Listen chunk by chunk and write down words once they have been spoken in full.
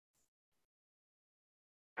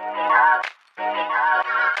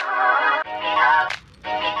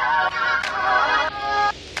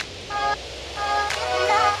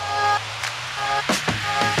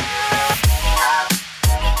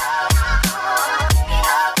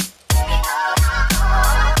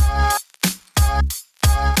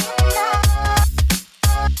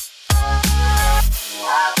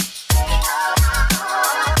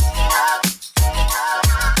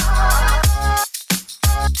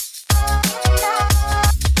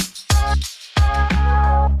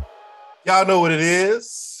Y'all know what it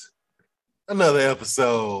is. Another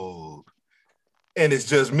episode. And it's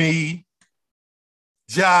just me,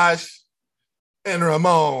 Josh, and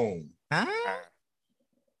Ramon. Huh?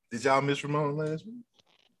 Did y'all miss Ramon last week?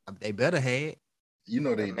 They better had. You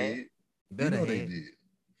know they Yeah, man. did. Better you know had. they did.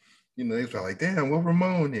 You know, they was probably like, damn, where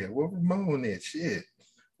Ramon at? Where Ramon at? Shit.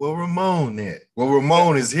 Where Ramon at? Well,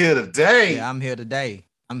 Ramon is here today. Yeah, I'm here today.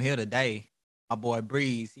 My boy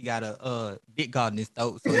Breeze, he got a dick caught in his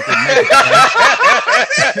throat, so he couldn't make it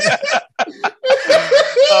today.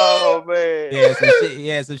 Oh man. He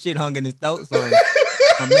had some shit hung in his throat, so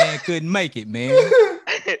my man couldn't make it, man.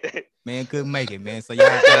 Man couldn't make it, man. So y'all,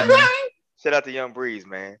 hey, man. Shout out to Young Breeze,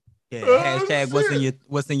 man. Yeah, Oh, hashtag shit.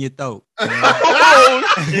 what's in your throat. Oh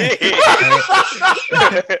shit.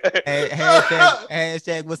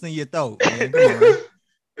 Hashtag what's in your throat, man. Come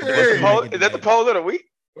on. Hey. Is that the poll of the week?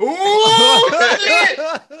 Ooh, shit.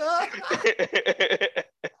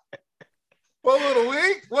 Poll of the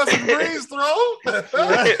week? What's in Breeze's throat?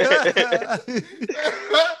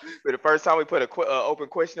 For the first time we put a open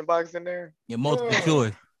question box in there. Yeah, multiple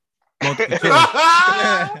choice. Multiple choice.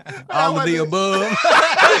 All of the above.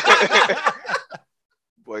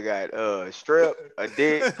 Boy got strep, a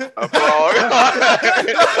dick, a frog.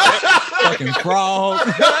 Fucking frog.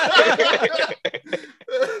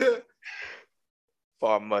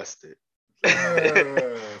 For mustard.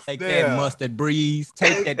 Take that mustard Breeze.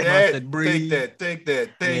 Take that mustard Breeze. Take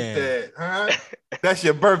that. Huh? That's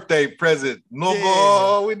your birthday present. No,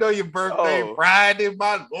 boy, we know your birthday Friday,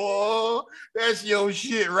 my boy. That's your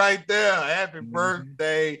shit right there. Happy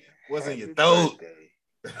birthday. What's in your throat?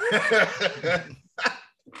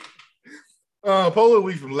 Poll of the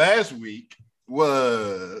week from last week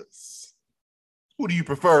was, who do you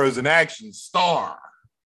prefer as an action star?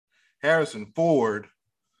 Harrison Ford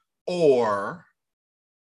or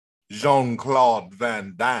Jean-Claude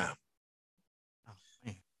Van Damme? Oh,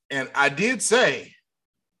 and I did say,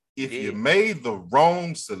 if you made the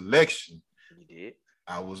wrong selection, you did.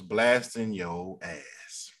 I was blasting your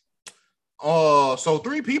ass. So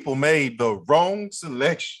 3 people made the wrong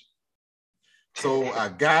selection. So I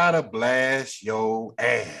gotta blast your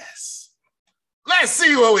ass. Let's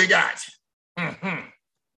see what we got.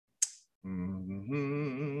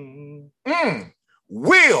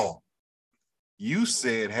 Will, you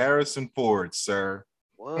said Harrison Ford, sir.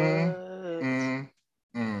 What?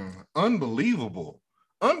 Unbelievable.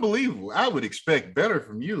 I would expect better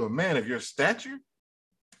from you, a man of your stature.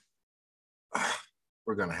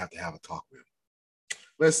 We're gonna have to have a talk with him.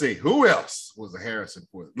 Let's see, who else was a Harrison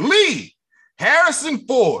Ford? Lee, Harrison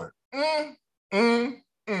Ford.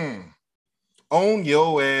 Own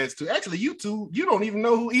your ass too. Actually, you two, you don't even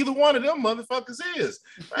know who either one of them motherfuckers is.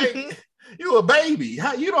 Right? You a baby.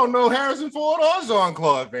 How you don't know Harrison Ford or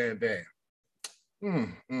Jean-Claude Van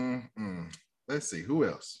Damme? Let's see, who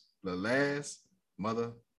else? The last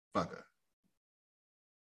motherfucker.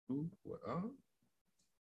 Who? What?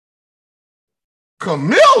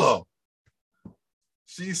 Camilla.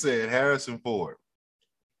 She said Harrison Ford.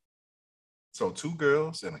 So 2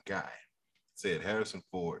 girls and a guy said Harrison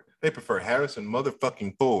Ford. They prefer Harrison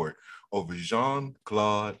motherfucking Ford over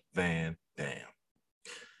Jean-Claude Van Damme.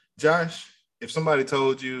 Josh, if somebody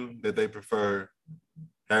told you that they prefer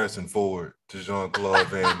Harrison Ford to Jean-Claude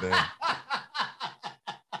Van Damme.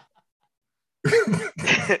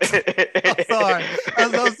 I'm sorry.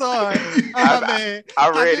 I'm so sorry. Oh, man. I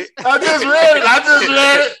read it. I just read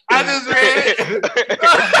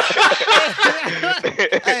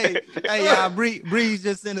it. Hey, y'all, Breeze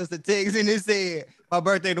just sent us a text and it said, my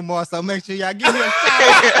birthday tomorrow, so make sure y'all give me a shout.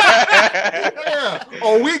 Yeah.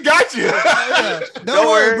 Oh, we got you. Don't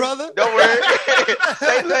worry, brother. Don't worry.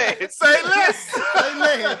 Say less. Say less.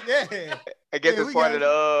 Yeah. I get this part of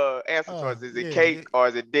the answer choice. Is it cake or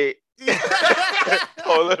is it dick?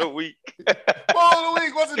 Poll of the week. Poll of the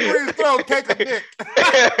week. What's in Breeze's throat? Cake or dick?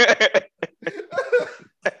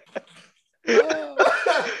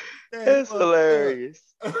 That's hilarious.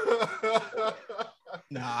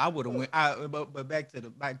 No, I would have went. But back to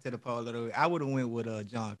the poll of the week. I would have went with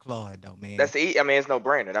Jean-Claude though, man. That's I mean, it's no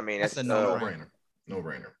brainer. I mean, that's a no-brainer.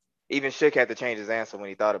 Even Shook had to change his answer when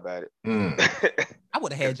he thought about it. I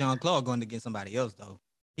would have had Jean-Claude going against somebody else though.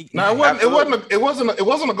 It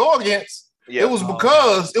wasn't a go against. Yeah. It was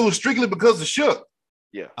because it was strictly because of Shook.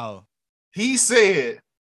 Yeah. Oh. He said,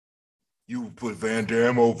 "You put Van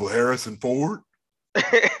Damme over Harrison Ford."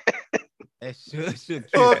 That should.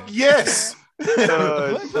 Fuck yes.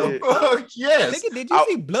 Fuck yes. Nigga, did you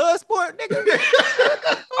see Bloodsport, nigga?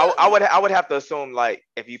 I would have to assume like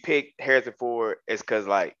if you pick Harrison Ford, it's because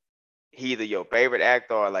like he either your favorite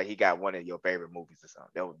actor or like he got one of your favorite movies or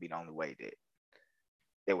something. That would be the only way that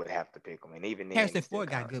they would have to pick him. And even then, Harrison it's still Ford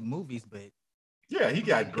got kinda- good movies, but Yeah, he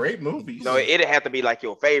got great movies. No, it'd have to be like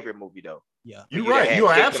your favorite movie though. yeah. You're you to right. have You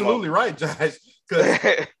are picked him absolutely right, Josh.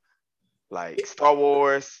 'Cause Like Star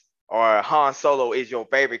Wars or Han Solo is your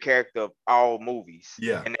favorite character of all movies.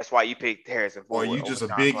 Yeah. And that's why you picked Harrison or Ford. you over just a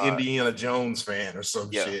John big Claude. Indiana Jones fan or some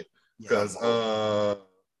Yeah. shit. Yeah. Because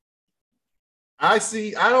I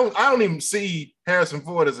don't even see Harrison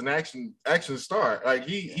Ford as an action star. Like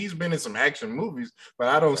he's been in some action movies, but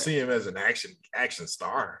I don't see him as an action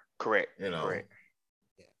star. Correct. You know, Correct.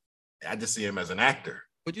 I just see him as an actor.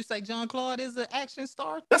 Would you say John Claude is an action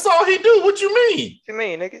star? That's all he do. What you mean? What you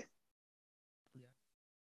mean, nigga?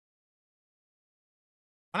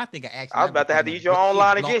 When I think of action, I was about to have to use your own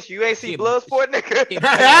line against you. You ain't see shit- Bloodsport, nigga. shit-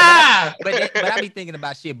 nah. but I be thinking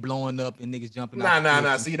about shit blowing up and niggas jumping off.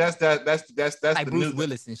 Nah. See, that's like the Bruce new.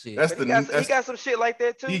 Willis and shit. That's But the he got some shit like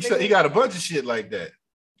that too. he nigga. got a bunch of shit like that.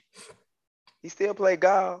 He still play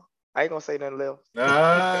golf. I ain't gonna say nothing else.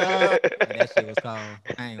 Ah. That shit was cold.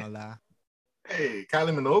 I ain't gonna lie. Hey,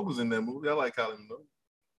 Kylie Minogue was in that movie. I like Kylie Minogue.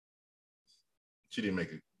 She didn't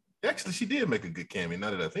make it. Actually, she did make a good cameo.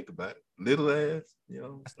 Now that I think about it, little ass, you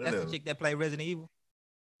know. That's the chick that played Resident Evil.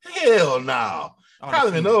 Hell no. Oh,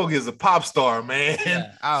 Kylie that's Minogue is a pop star, man.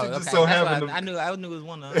 Yeah. Oh, She okay. just so That's happened why to- I knew it was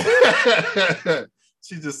one of them.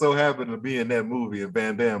 She just so happened to be in that movie, and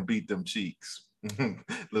Van Damme beat them cheeks.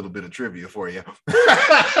 Little bit of trivia for you.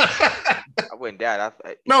 I wouldn't doubt.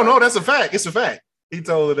 No, that's a fact. It's a fact. He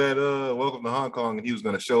told her that welcome to Hong Kong, and he was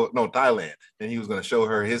going to show Thailand, and he was going to show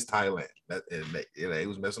her his Thailand. He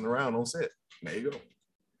was messing around on set. There you go.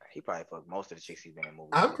 He probably fucked most of the chicks he's been in movies.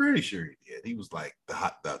 I'm pretty sure he did. He was like the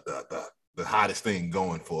hottest thing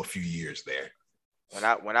going for a few years there.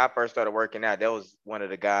 When I first started working out, that was one of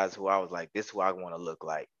the guys who I was like, this is who I want to look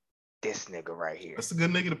like. This nigga right here. That's a good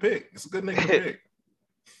nigga to pick. It's a good nigga to pick.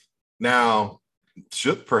 Now,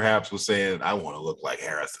 Shook perhaps was saying, I want to look like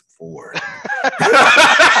Harrison Ford.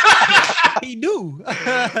 He do.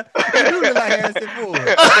 He do look like Harrison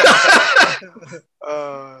Ford.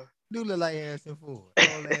 Do look like Harrison Ford.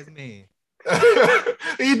 Old ass man.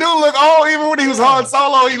 He do look old. Even when he was Han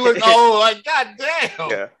Solo, he looked old. Like, god damn.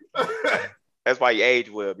 Yeah. That's why he aged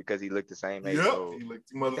well, because he looked the same age. Yep, So. he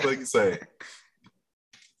looked motherfucking same.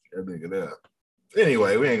 That nigga there.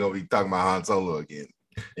 Anyway, we ain't gonna be talking about Han Solo again.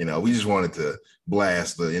 You know, we just wanted to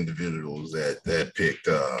blast the individuals that picked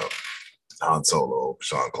Han Solo,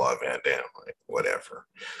 Jean-Claude Van Damme, like, whatever.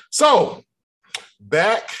 So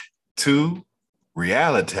back to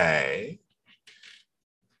reality.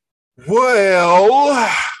 Well,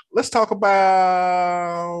 let's talk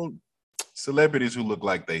about celebrities who look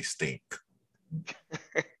like they stink.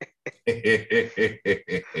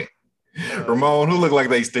 Ramon, who look like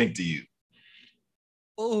they stink to you?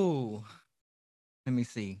 Oh, let me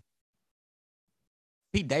see.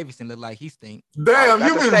 Pete Davidson look like he stink. Damn,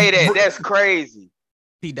 you can say that. That's crazy.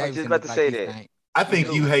 Pete I was Davidson just about look to like say he that. stink. I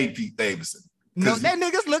think you hate Pete Davidson. No, that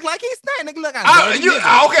niggas look like he stink. Nigga look like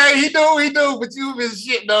Okay, he do, but you've been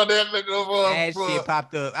shitting on that nigga that shit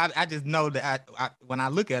popped up. I just know that I when I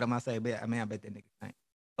look at him, I say, I bet that nigga stink.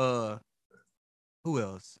 Who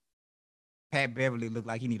else? Pat Beverly look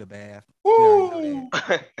like he need a bath. Woo!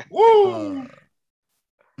 Woo!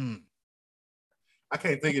 I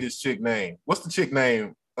can't think of this chick name. What's the chick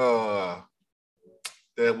name? That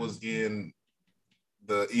was in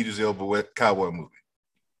the Idris Elba cowboy movie.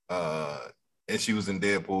 And she was in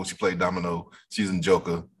Deadpool. She played Domino. She's in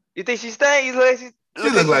Joker. You think she stank? She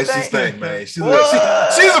look like she stank, man. She's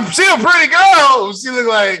a pretty girl. She look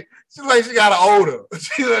like she got an odor.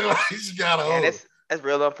 She look like she got an odor. That's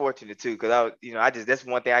real unfortunate too, because that's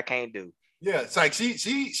one thing I can't do. Yeah, it's like she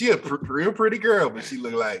a real pretty girl, but she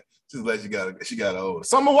got an odor.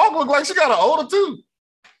 Summer Walker look like she got an odor too.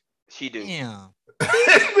 She do. Damn.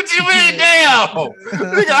 What you mean, damn?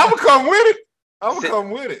 Nigga, I'ma come with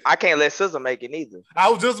it. I can't let SZA make it either. I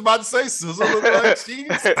was just about to say SZA look like she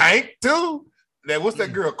stank too. That what's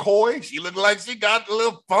that girl Coy? She looked like she got a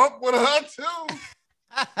little funk with her too.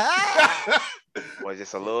 Was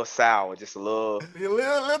just a little sour, just a little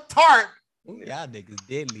tart. Y'all niggas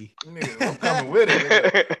deadly. Nigga, I'm coming with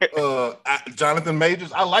it. Nigga. Jonathan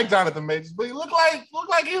Majors. I like Jonathan Majors, but he look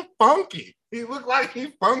like he's funky. He look like he's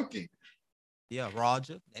funky. Yeah,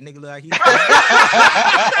 Roger. That nigga look like he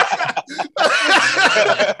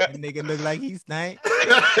That nigga look like he stank.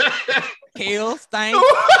 Kale stank.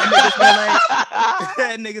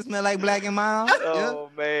 That nigga smell like Black and Mild. Oh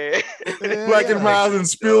man. Black and Mild and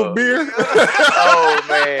spilled beer. Oh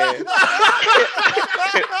man.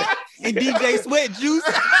 And DJ Sweat Juice.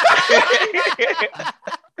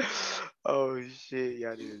 Oh shit,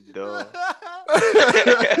 y'all niggas dumb.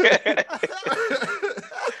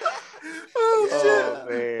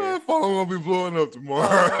 gonna be blowing up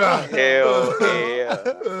tomorrow. Hell yeah.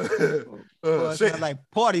 Boy, it smell like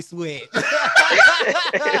party sweat.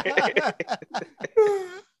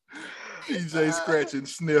 DJ scratch and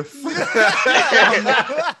sniff.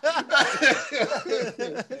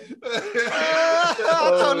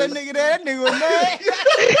 I told that nigga that nigga was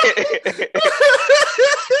mad.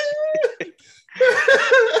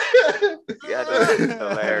 Yeah, that's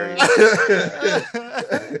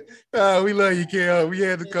hilarious. We love you, Kel. We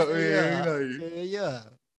had to come. Yeah, we love you. Yeah.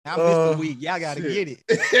 I missed a week. Y'all gotta get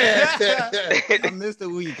it. I missed a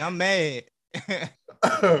week. I'm mad.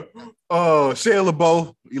 Oh, Shia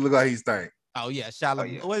LaBeouf. You look like he stank. Oh yeah, Shia Oh,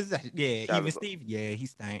 yeah. What is that? Yeah, Shia even LaBeouf. Steve. Yeah, he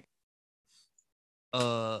stank.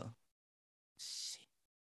 Shit.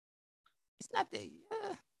 It's not that.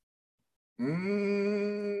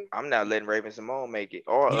 I'm not letting Raven Simone make it,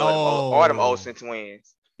 or Yo. them Olsen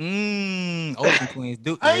twins. Olsen twins.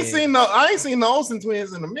 Dude, I ain't seen the Olsen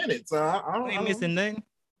twins in a minute, so I don't. ain't missing nothing.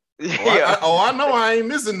 Yeah, I know I ain't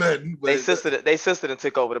missing nothing. they sister done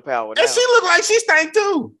took over the power. And she look like she stank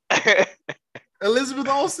too. Elizabeth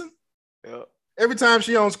Olsen. Yeah. Every time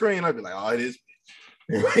she on screen, I'd be like, "Oh, this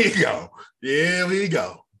bitch. Here we go. Here we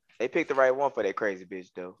go." They picked the right one for that crazy bitch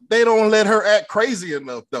though. They don't let her act crazy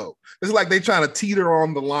enough though. It's like they trying to teeter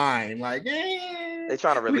on the line. Like, They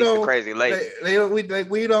trying to we release the don't- crazy lady.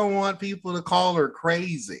 we don't want people to call her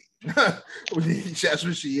crazy. That's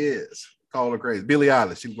what she is. Call her crazy. Billie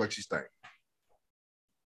Eilish. She look like she stank.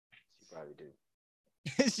 She probably do.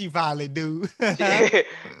 She probably do.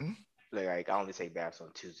 Look, like I only take baths on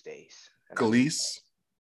Tuesdays. Khalees.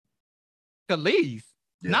 Khalees.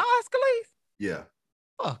 Yeah. Nah, it's Khalees. Yeah.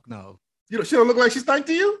 Fuck no. You know, she don't look like she stank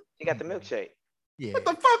to you? She got the milkshake. Yeah. What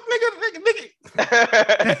the fuck, nigga?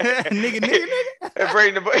 nigga.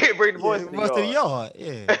 Bring the boys Yeah, to the boys yard. to the yard.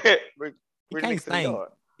 Yeah. bring He the can't niggas to the stink. yard.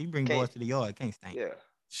 He bring Can't- boys to the yard. Can't stink. Yeah.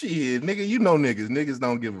 Shit, nigga, you know niggas. Niggas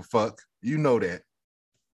don't give a fuck. You know that.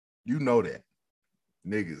 You know that.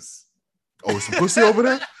 Niggas. Oh, some pussy over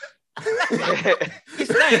there? He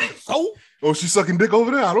stank. So? Oh, she sucking dick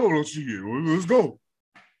over there? I don't know. Shit. Let's go.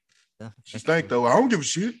 She stank though. I don't give a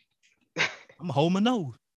shit. I'm holding my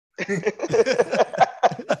nose.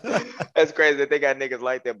 That's crazy that they got niggas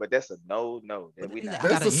like that, but that's a no. That we But not. I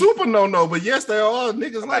That's gotta a hit- super no. But yes, there are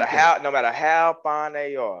niggas No like matter that. no matter how fine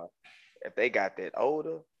they are, if they got that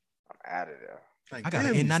odor, I'm out of there. Like, I got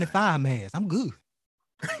an damn, N95 mask. I'm good.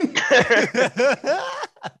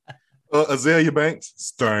 Azalea Banks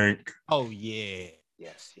stank. Oh yeah.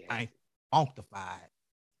 Yes. I functified.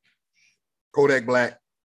 Kodak Black.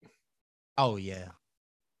 Oh yeah.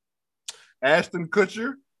 Ashton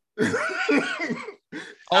Kutcher.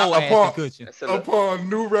 Oh, upon, Ashton Kutcher. That's a look. upon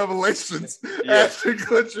new revelations, Yeah. Ashton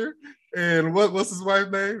Kutcher and what's his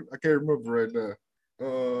wife's name? I can't remember right now.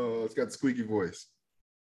 It's got the squeaky voice.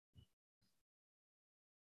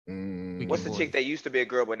 What's the Boy. chick that used to be a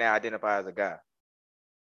girl but now identify as a guy?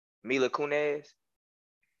 Mila Kunis.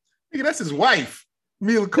 Nigga, that's his wife,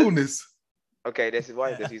 Mila Kunis. Okay, that's his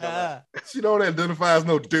wife. That's he's talking about. She don't identify as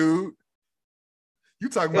no dude. You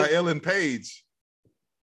talking about Ellen Page,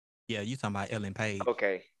 Yeah, you talking about Ellen Page.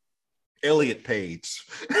 Okay, Elliot Page.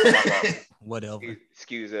 Whatever.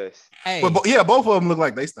 excuse us. Hey, But yeah, both of them look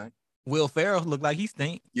like they stink. Will Ferrell looked like he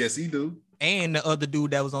stink. Yes, he do. And the other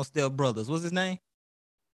dude that was on Step Brothers. What's his name?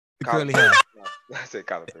 The Colin- curly hair. No, I said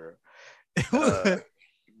Colin Farrell.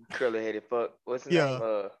 Curly headed fuck. What's his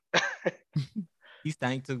Yeah. name? He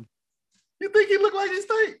stank too. You think he look like he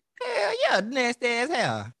stink? Hell yeah, nasty ass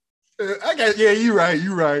hair. Yeah, you right.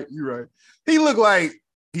 He look like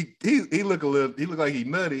he look like he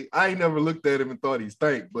nutty. I ain't never looked at him and thought he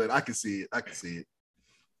stank, but I can see it.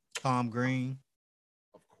 Tom Green.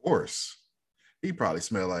 Of course. He probably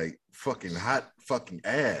smell like fucking hot fucking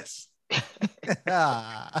ass.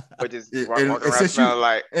 But just And- walking and around since you- smelling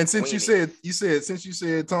like. And since you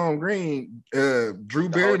said Tom Green, Drew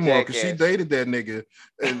Barrymore, because she jackass. dated that nigga,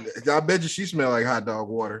 and I bet you she smell like hot dog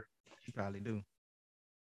water. He probably do.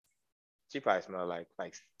 She probably smelled like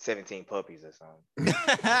 17 puppies or something.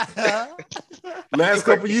 Last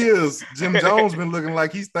couple years, Jim Jones been looking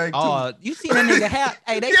like he stank too. Oh, you see that nigga hair?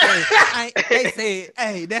 Hey, they said,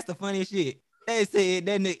 hey, that's the funniest shit. They said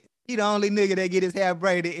that nigga, he the only nigga that get his hair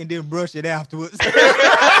braided and then brush it afterwards.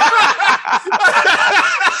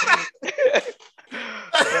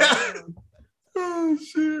 Oh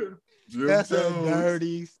shit. Jim That's a Jones.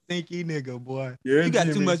 dirty, stinky nigga, boy. Yeah, You got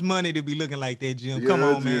too Jimmy. much money to be looking like that, Jim. Yeah, Come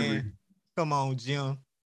on, Jimmy. man. Come on, Jim.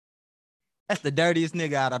 That's the dirtiest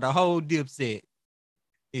nigga out of the whole Dipset.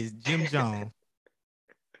 Is Jim Jones.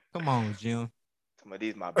 Come on, Jim. Some of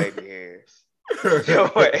these my baby hairs. Your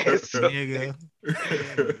ass. Nigga.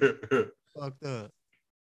 Fucked up.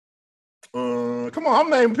 Come on, I'm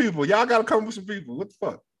naming people. Y'all gotta come with some people. What the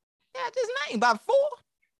fuck? Yeah, just name about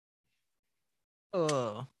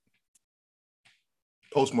 4.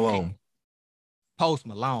 Post Malone. Post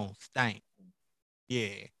Malone stank.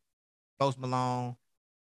 Yeah. Post Malone,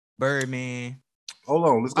 Birdman. Hold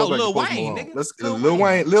on, let's go back Lil to Post Wayne, Malone. nigga. Let's Lil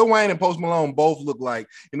Wayne. Lil Wayne and Post Malone both look like,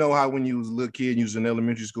 you know how when you was a little kid, you was in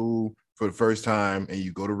elementary school for the first time, and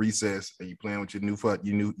you go to recess and you playing with your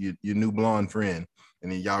new blonde friend,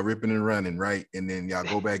 and then y'all ripping and running, right? And then y'all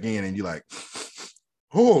go back in and you like,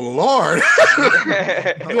 oh Lord,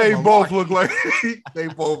 they both look like they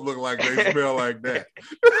smell like that.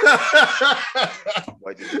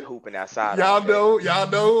 Boy, just hooping outside. y'all know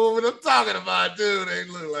what I'm talking about, too. They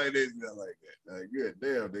look like they smell like that. Like, good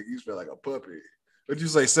damn, nigga, you smell like a puppy. What'd you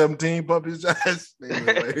say, 17 puppies, Josh? They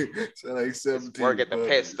look like 17. Work at the puppies.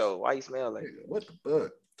 pet store. Why you smell like that? What the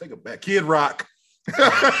fuck? Take it back. Kid Rock.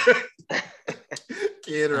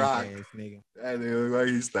 Kid Rock. Ass nigga. That nigga look like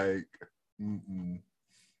he stank.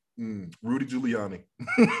 Rudy Giuliani.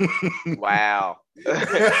 Wow.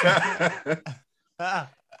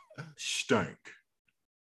 Stank.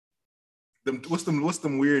 What's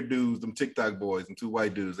them weird dudes, them TikTok boys, them 2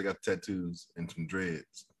 white dudes, they got tattoos and some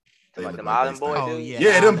dreads. They Like look them like Island they Boy stink. Oh, dude?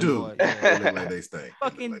 yeah. Them Island dudes. Boy, yeah. They look like they stink.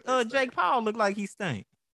 Fucking They look like they Jake Paul looked like he stank.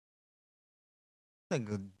 Like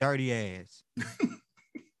a dirty ass.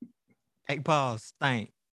 Jake Paul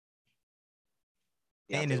stank.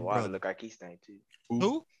 And Deontay his Wilder brother. look like he stank too. stink.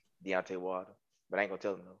 Who? Deontay Wilder. But I ain't gonna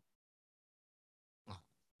tell him though.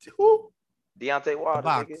 Who? Deontay The Wilder,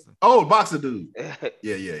 nigga. boxer. Oh, boxer dude.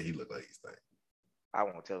 Yeah, he looked like he stank. I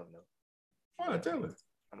won't tell him though. Why not tell him?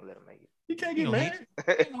 I'm gonna let him make He can't He get gonna mad.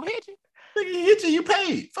 He ain't gonna hit you. Nigga, he hit you, you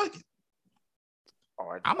paid. Fuck it.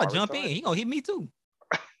 I'm gonna jump in. He gonna hit me too.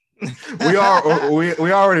 We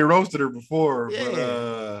already roasted her before,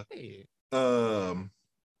 Yeah. but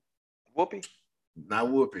Whoopi. not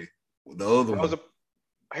Whoopi. The other That was one.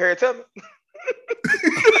 a Harriet Tubman.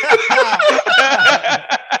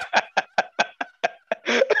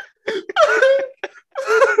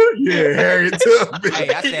 Yeah, Harriet Tubman. Hey,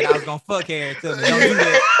 I said I was gonna fuck Harry Tubman. Don't do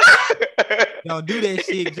that. Don't do that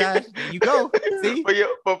shit, Josh. There you go. See?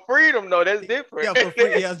 For freedom, though, that's different. Yeah, for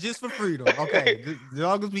free. Yeah, just for freedom. Okay. As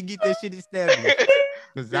long as we get that shit established.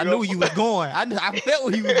 Because I knew you was going. I felt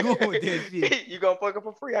where you was going with that shit. You gonna fuck her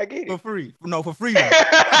for free? I get For it. free. No, for freedom.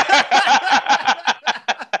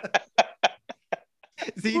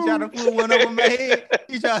 See, he trying to put one over my head.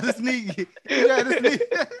 He trying to sneak it. He trying to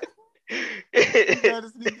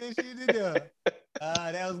sneak that shit in there.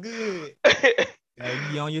 That was good.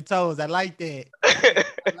 You on your toes. I like that.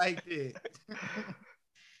 I like that.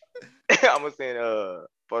 I'm gonna send a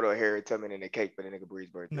photo of Harriet Tubman in the cake for the nigga Bree's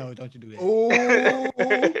birthday. No, don't you do that.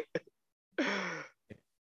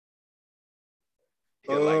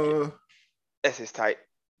 He'll like it. That's his type.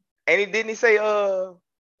 And didn't he say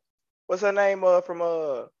what's her name from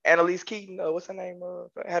Annalise Keaton? What's her name?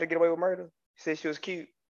 How to Get Away with Murder? He said she was cute.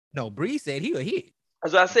 No, Bree said he a hit.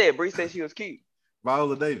 That's what I said. Bree said she was cute.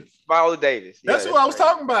 Viola Davis. Viola Davis. That's who I was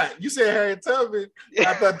talking about. You said Harriet Tubman.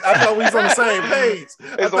 I thought we was on the same page.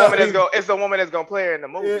 It's the woman that's gonna play her in the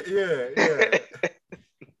movie. Yeah.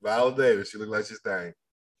 Viola Davis. She looked like she stank.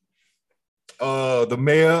 The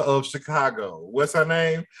mayor of Chicago. What's her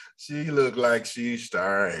name? She looked like she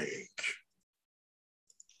stank.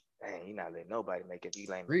 Dang, you not letting nobody make it. You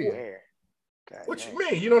lame Really? mayor. God What dang. you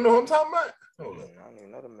mean? You don't know who I'm talking about? Hold up. I don't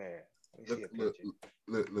even know the mayor. Let me see a Look picture. at that.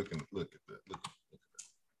 Look.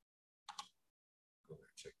 Go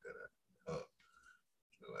ahead, check that out.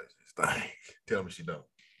 She look like she stank. Tell me she don't.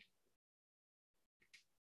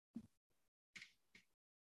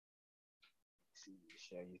 See,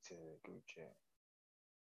 share you to the group chat.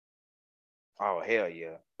 Oh hell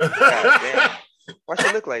yeah! God damn. Why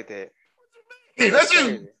she look like that? Hey,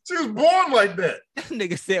 she was born like that. That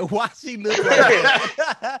nigga said, why she look like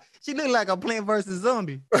that? She look like a Plant vs.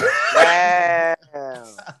 Zombie. Wow.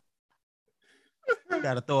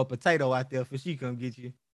 Gotta throw a potato out there for she come get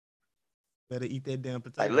you. Better eat that damn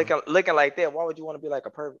potato. Like looking like that, why would you want to be like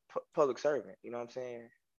a public servant? You know what I'm saying?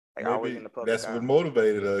 Like always Maybe in the public. that's what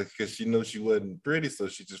motivated her, because she knew she wasn't pretty, so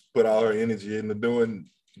she just put all her energy into doing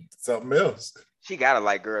something else. She gotta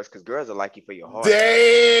like girls, because girls are like you for your heart.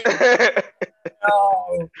 Damn.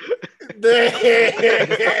 Damn.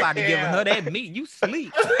 Somebody giving her that meat. You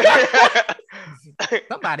sleep.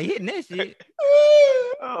 Somebody hitting that shit.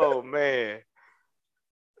 Oh man.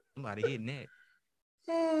 Somebody hitting that.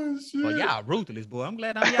 Oh, shit. Well, y'all ruthless, boy. I'm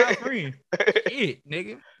glad I'm y'all friend. Shit,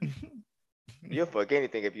 nigga. You'll fuck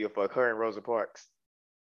anything if you fuck her and Rosa Parks.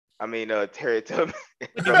 I mean, Harriet Tubman.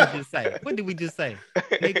 What did we just say?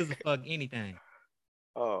 Niggas will fuck anything.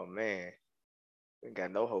 Oh man. We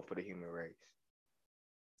got no hope for the human race.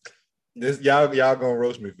 This y'all gonna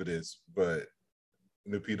roast me for this, but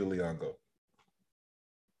Lupita Nyong'o.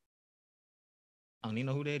 I don't even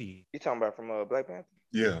know who that is. You talking about from Black Panther?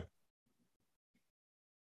 Yeah.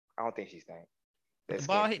 I don't think she's stink. That's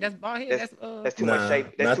bald head. That's bald head. That's too much shea.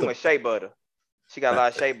 That's too much shea butter. She got a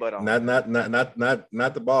lot of shea butter on. Not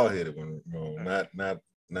the bald headed one. No, not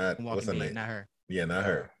what's her name? Not her. Yeah, not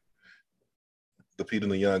her. Lupita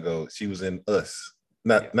Nyong'o. She was in Us.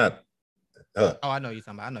 Not her. Oh, I know you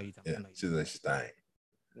talking about. Yeah, she's a stank.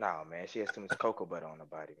 No, man, she has too much cocoa butter on her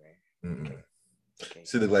body, man. Okay.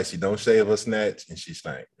 She look like she don't shave her snatch, and she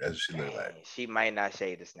stank. That's what she look like. She might not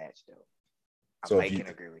shave the snatch though. I can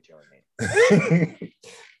agree with you on that.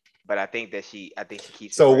 But I think she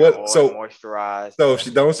keeps moisturized. So if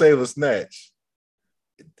she don't shave her snatch,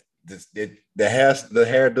 the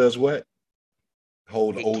hair does what?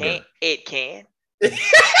 Hold odor. It can.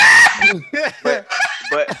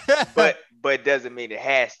 but doesn't mean it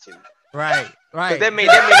has to. Right. That mean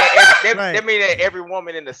that every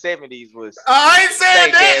woman in the 70s was. I ain't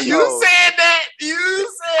saying that. You said that.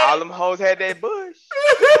 You said all them hoes had that bush.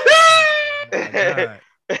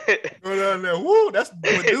 Go down there. Woo, that's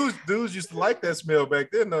what dudes used to like that smell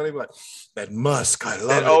back then. No, they be like, that musk, I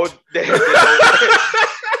love it.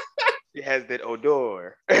 It has that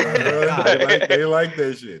odor. They like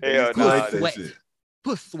that shit. They like that shit.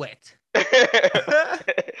 Puss sweat. That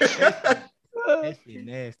shit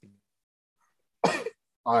nasty.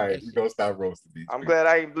 All right, we're gonna stop roasting these. I'm glad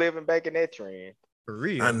I ain't living back in that trend. For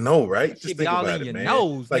real. I know, right? Just think all about in it, your man.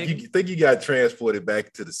 Nose, like nigga. you think you got transported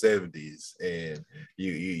back to the 70s, and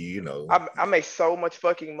you know. I make so much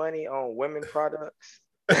fucking money on women products.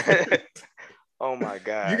 Oh my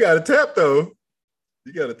god! You got to tap though.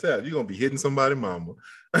 You got to tap. You're gonna be hitting somebody's mama.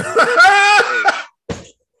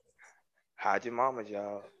 Hide your mamas,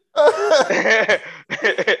 y'all.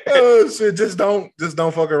 Oh shit! Just don't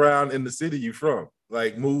fuck around in the city you from.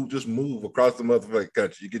 Like move across the motherfucking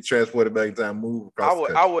country. You get transported back in time, move across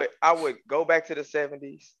the country. I would go back to the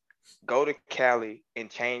 70s, go to Cali, and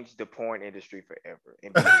change the porn industry forever.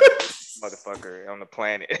 And be motherfucker on the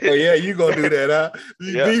planet. Oh yeah, you gonna do that, huh?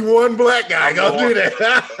 Be one black guy, gonna do that.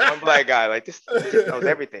 One black guy, like this he just knows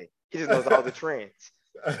everything. He just knows all the trends.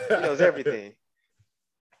 He knows everything.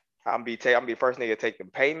 I'm be the first nigga to take the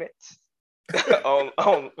payments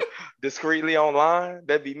on discreetly online.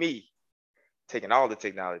 That'd be me. Taking all the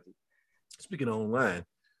technology. Speaking of online,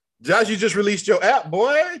 Josh, you just released your app,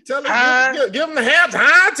 boy. Tell him, give him the hands,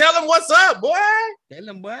 huh? Tell him what's up, boy. Tell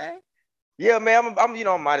him, boy. Yeah, man, I'm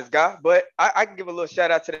a modest guy, but I can give a little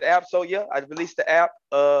shout out to the app. So yeah, I released the app,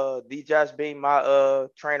 the Josh Bean, my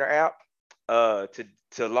trainer app.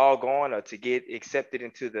 To log on or to get accepted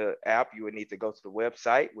into the app, you would need to go to the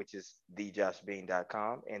website, which is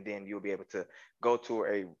thejoshbean.com, and then you'll be able to go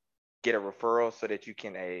to get a referral so that you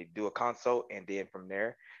can do a consult, and then from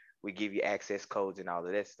there we give you access codes and all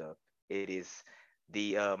of that stuff. It is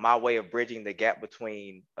my way of bridging the gap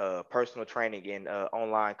between personal training and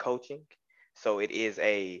online coaching. So it is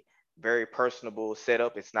a very personable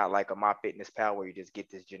setup. It's not like a MyFitnessPal where you just get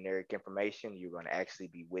this generic information. You're going to actually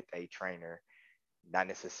be with a trainer, not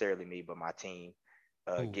necessarily me, but my team.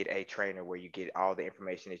 Get a trainer where you get all the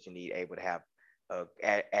information that you need, able to have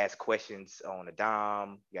ask questions on a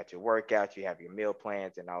dime. You got your workouts, you have your meal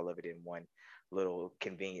plans, and all of it in one little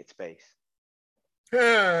convenient space.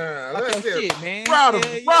 Yeah, that's it, shit, man. Round of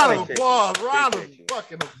applause. Round of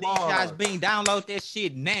fucking applause. Josh Bean, download that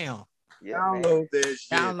shit now. Yeah, download that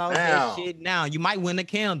shit. Download that shit now. You might win a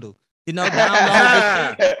candle. You know, download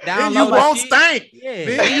that shit. Download you won't stink. Yeah.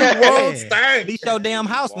 Then you won't stink. At least your damn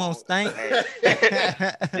house won't stink.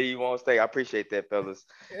 You won't stink. I appreciate that, fellas.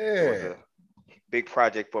 Yeah. It was a big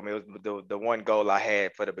project for me. It was the one goal I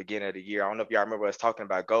had for the beginning of the year. I don't know if y'all remember us talking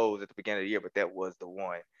about goals at the beginning of the year, but that was the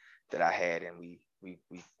one that I had, and we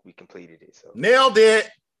completed it. So nailed it.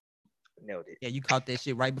 Yeah, you caught that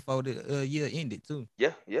shit right before the year ended too.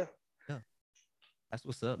 Yeah. That's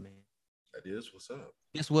what's up, man. That is what's up.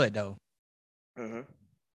 Guess what though? Mm-hmm.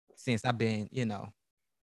 Since I've been,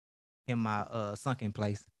 in my sunken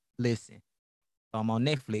place, listen. So I'm on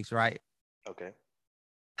Netflix, right? Okay.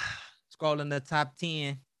 Scrolling the top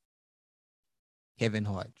 10. Kevin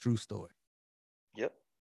Hart, true story. Yep.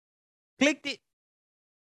 Clicked it.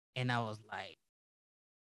 And I was like,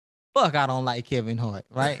 fuck, I don't like Kevin Hart,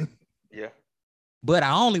 right? Yeah. But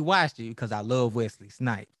I only watched it because I love Wesley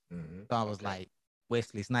Snipes. Mm-hmm. So I was like,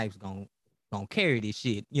 Wesley Snipes gonna carry this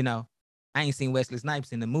shit, I ain't seen Wesley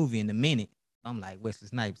Snipes in the movie in a minute. I'm like, Wesley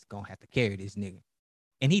Snipes gonna have to carry this nigga.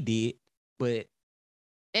 And he did. But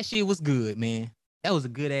that shit was good, man. That was a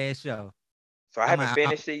good ass show. So I haven't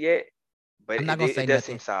finished it yet, But I'm not gonna say it does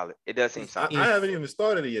nothing. seem solid. It does seem solid. I haven't even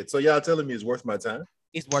started it yet. So y'all telling me it's worth my time?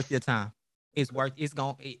 It's worth your time. It's worth your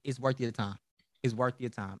time. It's worth your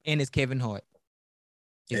time. And it's Kevin Hart.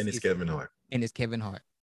 It's Kevin Hart. And it's Kevin Hart.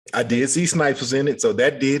 I did see Snipes was in it, so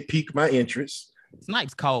that did pique my interest.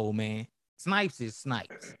 Snipes cold, man. Snipes is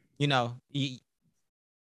Snipes. You know, he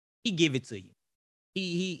give it to you.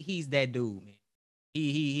 He's that dude, man.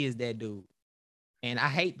 He is that dude. And I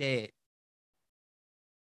hate that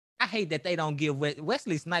they don't give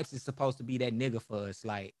Wesley Snipes is supposed to be that nigga for us.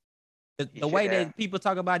 Like the way that people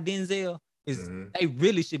talk about Denzel is they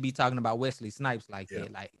really should be talking about Wesley Snipes like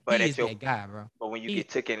that. Like he is that guy, bro. But when you get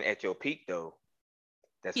taken at your peak though,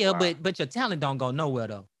 that's but your talent don't go nowhere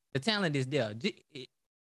though. The talent is there.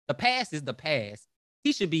 The past is the past.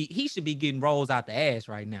 He should be getting rolls out the ass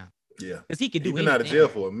right now. Yeah, because he could do. He's been out of jail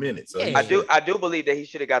for a minute. So I do believe that he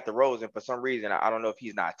should have got the roles, and for some reason, I don't know if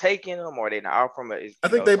he's not taking them or they're not out from it. I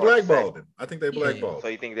think they blackballed him. I think they blackballed. So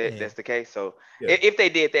you think that that's the case? So if they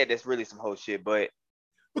did that, that's really some whole shit. But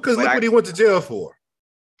because look what he went to jail for.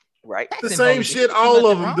 Right. The same shit all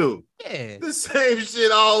of them do. Yeah. The same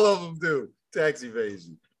shit all of them do. Tax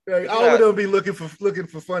evasion. Like, all of them be looking for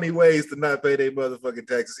funny ways to not pay their motherfucking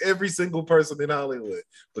taxes. Every single person in Hollywood,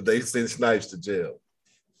 but they send Snipes to jail.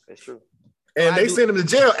 That's true. And they sent him to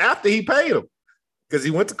jail after he paid them. Because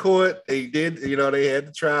he went to court, he did, they had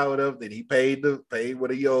the trial with him, then he paid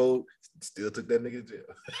what he owed, still took that nigga to jail.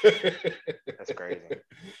 That's crazy.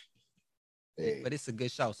 Hey. But it's a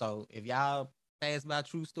good show. So if y'all pass by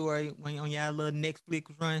True Story when on y'all little Netflix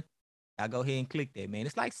run, y'all go ahead and click that, man.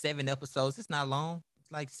 It's like 7 episodes. It's not long.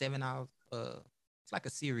 It's like 7 hours. It's like a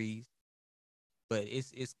series, but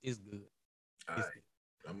it's good. All right.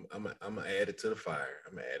 I'm gonna add it to the fire.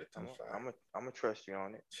 I'm gonna trust you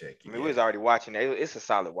on it. Check. I mean, we was already watching it. It's a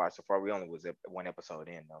solid watch so far. We only was 1 episode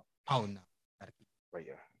in though. Oh no. But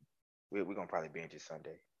yeah, we're gonna probably binge it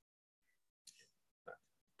Sunday.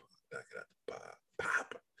 Knock it out the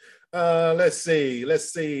pop. Let's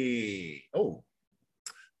see. Oh,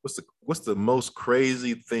 what's the most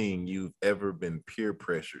crazy thing you've ever been peer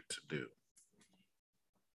pressured to do?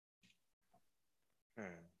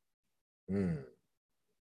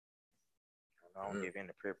 I don't give in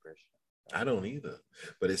to peer pressure. I don't either.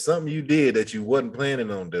 But it's something you did that you wasn't planning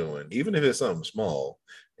on doing, even if it's something small.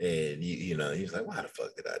 And you're like, why the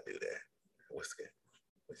fuck did I do that? What's good?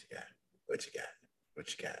 What you got?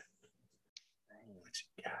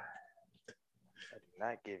 I do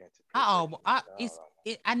not give into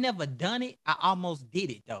I never done it. I almost did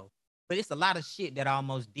it though. But it's a lot of shit that I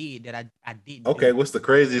almost did that I didn't. Okay, do. What's the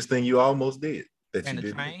craziest thing you almost did that Ran you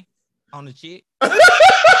did? Train on the chick. Wasn't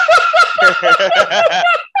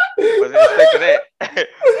expecting that.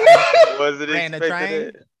 Ran the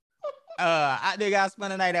train. I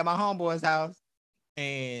spent the night at my homeboy's house,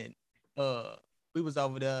 and we was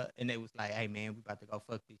over there, and they was like, "Hey man, we about to go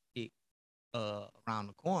fuck this chick around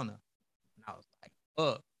the corner." And I was like,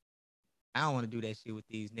 "Fuck, I don't want to do that shit with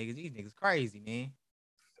these niggas. These niggas crazy, man.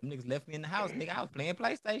 Them niggas left me in the house, nigga. I was playing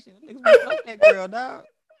PlayStation. Them niggas went fuck that girl, dog.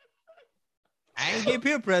 I ain't get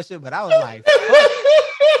peer pressure, but I was like, fuck."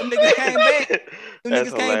 Them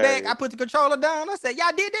niggas came back. I put the controller down. I said,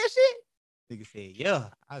 "Y'all did that shit?" Nigga said, "Yeah."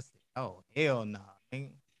 I said, "Oh, hell no,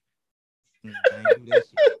 nigga. I ain't do that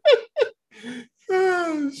shit."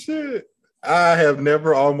 Oh shit. I have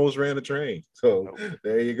never almost ran a train. So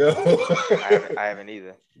there you go. I haven't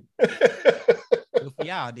either. Good for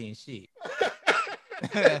y'all then shit.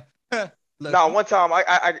 No, one time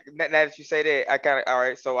I now that you say that, I kind of all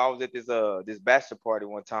right. So I was at this bachelor party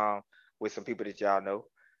one time with some people that y'all know.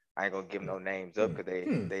 I ain't gonna give no names up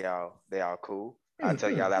because they all cool. I'll tell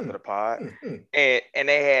y'all after the pod. And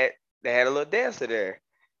they had a little dancer there,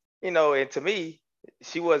 and to me,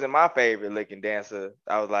 she wasn't my favorite looking dancer.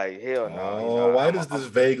 I was like, hell no. Oh, why does this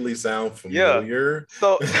vaguely sound familiar? Yeah.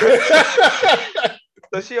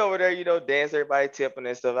 So she over there, dance, everybody tipping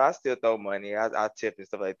and stuff. I still throw money. I tip and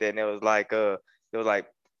stuff like that. And it was like,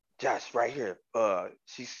 Josh, right here.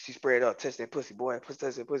 She sprayed up, touch that pussy, boy.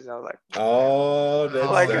 Touch that pussy. And I was like, oh,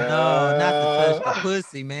 that's like, no, not to touch the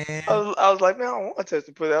pussy, man. I was like, man, I don't want to touch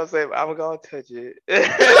the pussy. I was like, I'm gonna touch it.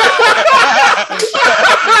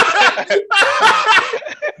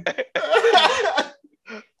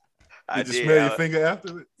 Did you smell your finger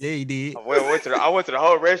after it? Yeah, you did. I went to the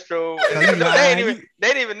whole restroom. They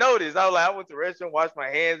didn't even notice. I was like, I went to the restroom, washed my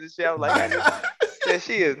hands and shit. I was like,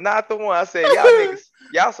 she is not the one. I said, y'all niggas,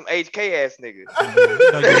 y'all some HK ass niggas.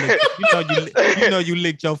 You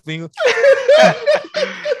licked your finger.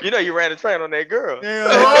 You ran a train on that girl. Yeah.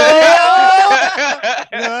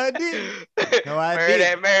 No, I didn't. Married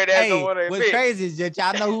that hey, what's crazy is that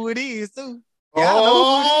y'all know who it is too.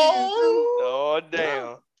 Oh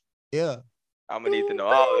damn. Yeah. I'm gonna need to know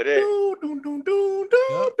all of that.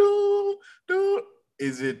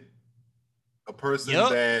 Is it a person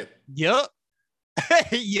that? Yep.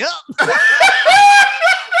 Yep.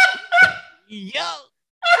 Yep.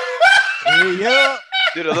 Yep.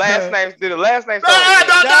 Do the last names? No, Don't do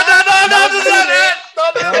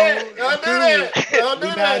that.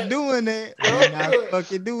 We're not doing that. We're not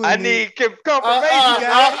fucking doing it. I need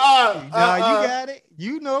confirmation. You got it.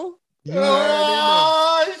 You know.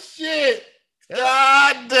 Oh shit!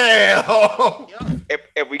 God damn.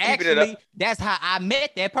 If we keep it, that's how I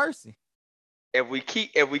met that person. If we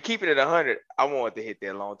keep it at 100, I wanted to hit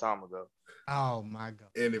that a long time ago. Oh my god!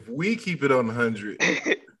 And if we keep it on 100,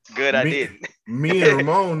 good, I didn't. Me and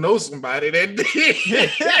Ramon know somebody that did.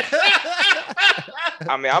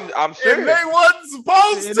 I mean, I'm sure and they wasn't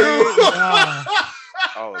supposed to.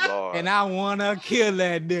 Oh Lord! And I wanna kill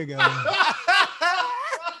that nigga.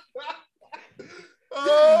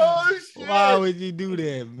 Oh shit! Why would you do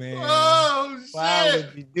that, man? Oh shit! Why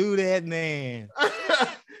would you do that, man?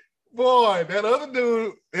 Boy, that other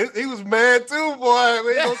dude, he was mad too, boy.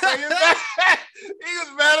 We gonna say his name. He was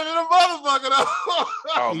madder than a motherfucker, though.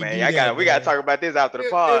 Oh man, we gotta talk about this after the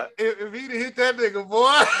pod. If he'd hit that nigga, boy,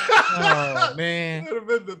 oh man, it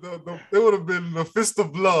would have been the fist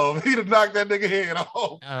of love. He'd have knocked that nigga head off.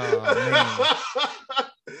 Oh man.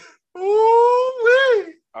 Ooh,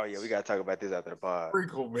 man. Oh yeah, we gotta talk about this after the pod.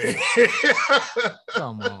 Sprinkle, man.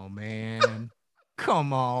 Come on, man.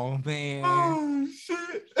 Come on, man. Oh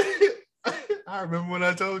shit. I remember when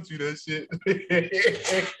I told you that shit.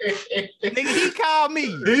 Nigga, he called me.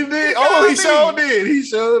 He did. He sure did. He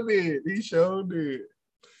sure did. He sure did.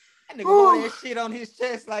 That nigga wore that shit on his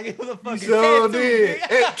chest like it was a fucking sure tattoo. Did.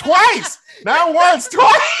 Twice. Not once,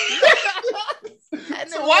 twice. That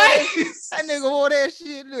nigga wore that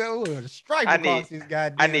shit. With a stripe across his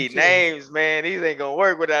goddamn I need chest. names, man. These ain't gonna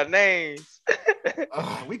work without names.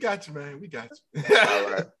 We got you, man. We got you.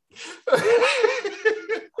 All right.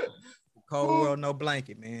 Cold world, no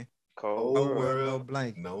blanket, man. Cold world, no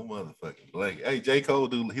blanket. No motherfucking blanket. Hey, J. Cole,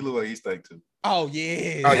 dude, he look like he stank too. Oh,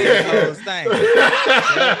 yeah. Oh, yeah.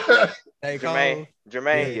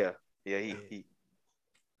 Jermaine, yeah.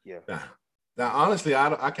 Yeah. Now, honestly,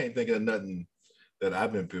 I can't think of nothing that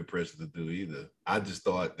I've been peer pressured to do either. I just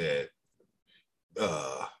thought that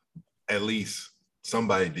at least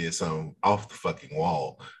somebody did something off the fucking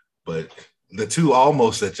wall. But the two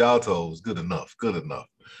almost that y'all told was good enough.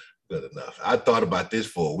 I thought about this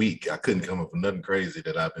for a week. I couldn't come up with nothing crazy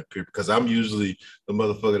that I've been peer, because I'm usually the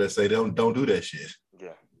motherfucker that say don't do that shit.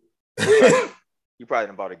 Yeah. You probably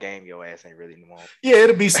done bought a game your ass ain't really want. Yeah,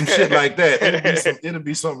 it'll be some shit like that. It'll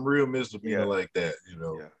be something real misdemeanor like that, you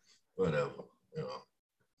know. Yeah. Whatever. You know.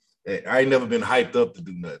 Hey, I ain't never been hyped up to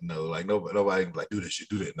do nothing. No, like nobody like do this shit,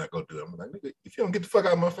 do that, not go do it. I'm like, nigga, if you don't get the fuck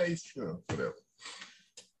out of my face, you know, whatever.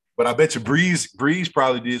 But I bet you Breeze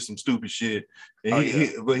probably did some stupid shit.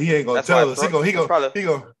 And but he ain't gonna tell us. He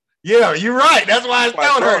gonna. Yeah, you're right. That's why his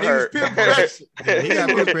throat hurt. He was peer pressure. He got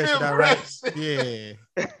peer pressure, all right. Yeah.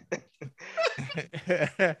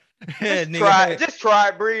 Just try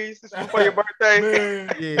it, Breeze. This is before your birthday.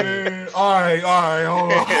 Man. All right,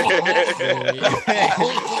 hold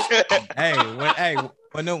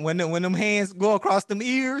on. When them hands go across them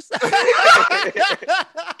ears.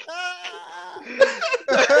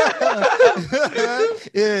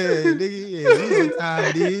 Yeah.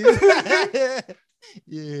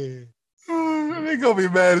 They gonna be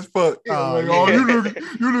mad as fuck. You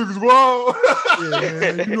niggas wild.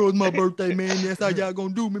 Yeah, you know it's my birthday, man. That's how y'all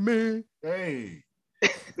gonna do me, man. Hey.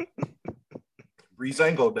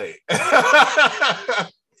 Breezango Day.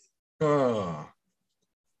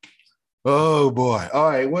 Oh boy. All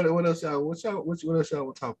right. What else y'all want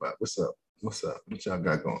to talk about? What's up? What y'all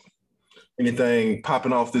got going? Anything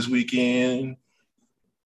popping off this weekend?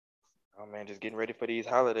 Oh man, just getting ready for these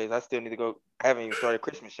holidays. I still need to go. I haven't even started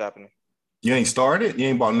Christmas shopping. You ain't started? You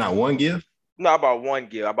ain't bought not one gift? No, I bought one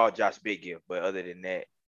gift. I bought Josh big gift, but other than that,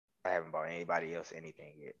 I haven't bought anybody else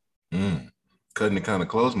anything yet. Cutting it kind of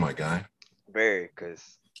close, my guy. Very,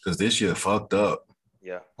 because this year fucked up.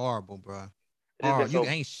 Yeah. Horrible, bro. You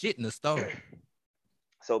ain't shit in the store.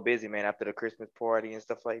 So busy, man, after the Christmas party and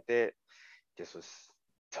stuff like that. Just was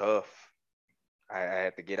tough. I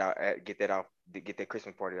had to get that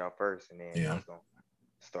Christmas party out first, and then I was gonna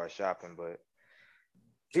start shopping. But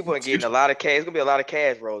people are getting a lot of cash. It's gonna be a lot of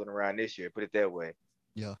cash rolling around this year. Put it that way.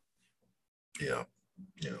 Yeah.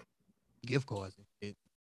 Gift cards and shit.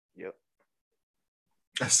 Yep.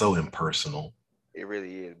 That's so impersonal. It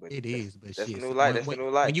really is, but it is. But that's shit. the new life. That's the new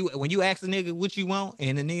life. When you ask a nigga what you want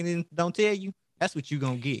and the nigga don't tell you, That's what you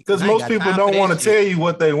gonna get. Because most people don't want to tell you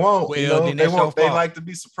what they want. Well, you know? They like to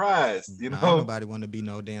be surprised. You know, nobody want to be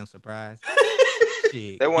no damn surprise.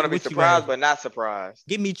 Shit. They want to be surprised, but not surprised.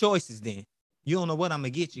 Give me choices, then. You don't know what I'm gonna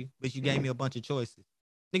get you, but you gave me a bunch of choices.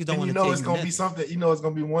 Niggas don't want to. You know it's gonna be something. You know it's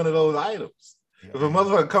gonna be one of those items. Yeah. If a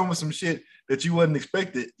motherfucker come with some shit that you wasn't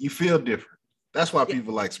expected, you feel different. That's why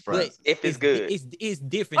people like surprises. If it's good, it's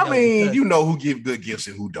different. I mean, you know who give good gifts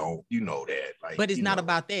and who don't. You know that. Like, but it's not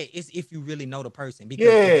about that. It's if you really know the person. Because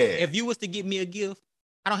if you was to give me a gift,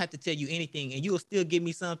 I don't have to tell you anything, and you will still give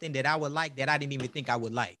me something that I would like that I didn't even think I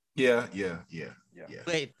would like. Yeah.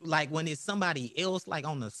 But like when it's somebody else, like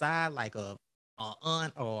on the side, like a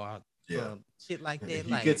aunt or shit like that,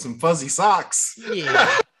 you get some fuzzy socks.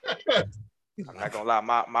 Yeah. I'm not gonna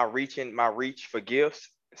lie, my reach for gifts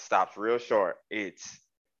stops real short. It's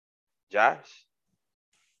Josh,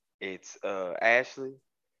 it's Ashley.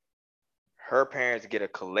 Her parents get a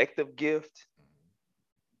collective gift,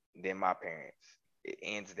 then my parents. It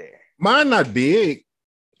ends there. Mine not big.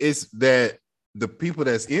 It's that the people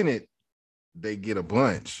that's in it, they get a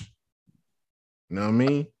bunch. You know what I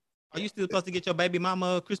mean? Are you still supposed to get your baby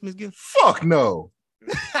mama a Christmas gift? Fuck no.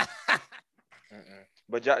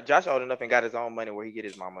 But Josh old enough and got his own money where he get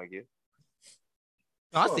his mama a gift.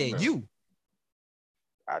 No, I said no. You.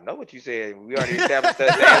 I know what you said. We already established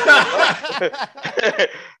that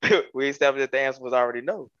the answer. We established that the answer was already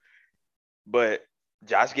no. But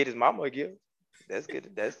Josh get his mama a gift. That's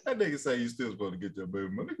good. That nigga say you still supposed to get your baby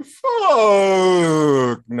money.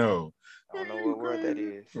 Fuck no. I don't know what word that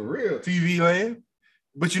is. For real. TV land.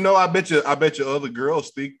 But you know, I bet you other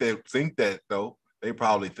girls think that though. They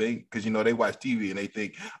probably think, because you know they watch TV and they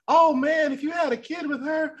think, oh man, if you had a kid with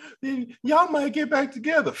her, then y'all might get back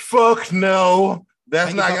together. Fuck no.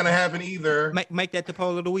 That's not gonna happen either. Make that the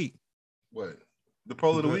poll of the week. What? The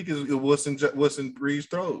poll of the week is what's in Bree's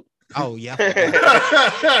throat. Oh yeah.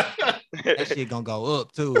 That shit gonna go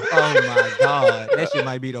up too. Oh my god. That shit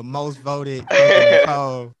might be the most voted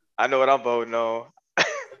poll. I know what I'm voting on.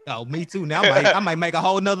 Oh, me too. Now I might make a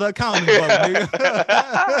whole nother account and vote,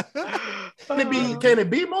 nigga. Can it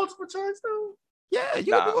be multiple choice though? Yeah,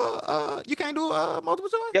 you can do you can't do multiple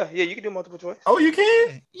choice? Yeah, you can do multiple choice. Oh, you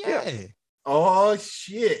can? Yeah. Oh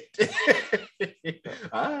shit.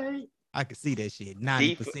 All right. I can see that shit.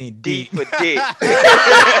 90% D for dick.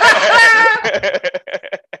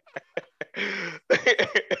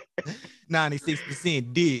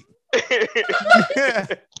 96% dick.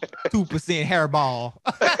 2% hairball.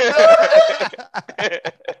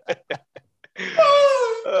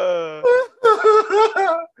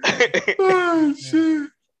 Oh shit.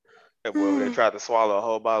 That boy they tried to swallow a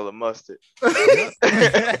whole bottle of mustard.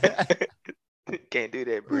 Can't do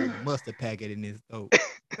that, Bree. Mustard packet in his throat.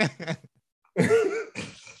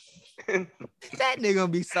 That nigga gonna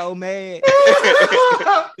be so mad.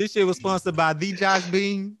 This shit was sponsored by The Josh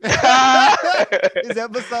Bean. This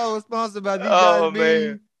episode was sponsored by The Josh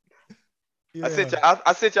Bean. Yeah.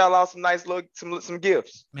 I sent y'all out some nice some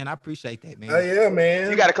gifts. Man, I appreciate that, man. Oh yeah,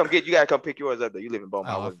 man. You gotta come pick yours up though. You live in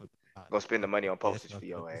Beaumont. Go spend the money on postage for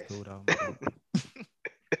your ass. Cool,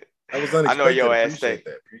 I was unexpected. I know your ass appreciate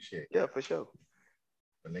that. Appreciate that. Yeah, for sure.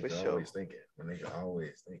 My nigga always thinking.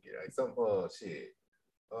 Like some shit.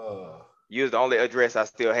 You was the only address I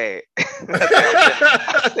still had.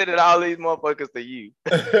 I sent it all these motherfuckers to you.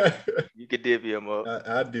 You could divvy them up.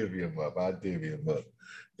 I divvy them up.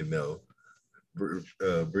 You know,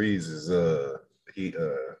 Breeze is he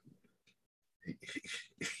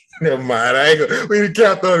never mind. We didn't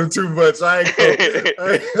count on him too much. I ain't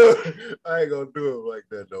gonna do it like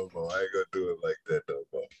that no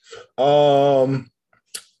more.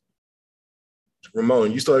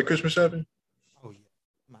 Ramon, you started Christmas shopping? Oh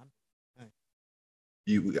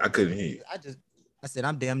yeah. I couldn't hear you. I said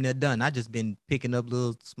I'm damn near done. I just been picking up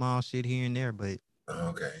little small shit here and there, but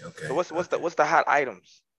okay. So what's the hot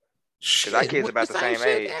items? Because our kids about the same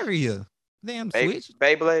age. Area. Damn Switch.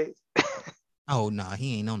 Beyblades. Oh no,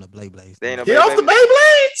 he ain't on the Beyblades. He off the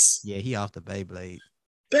Beyblades? Yeah, he off the Beyblades.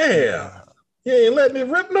 Damn. He ain't letting it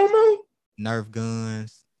rip no more. Nerf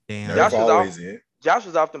guns. Damn. Josh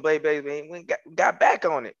was off the Beyblades, man. We got back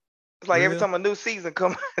on it. It's like every time a new season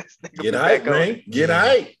come, get hype, man. Get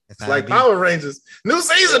hype. It's like Power Rangers. New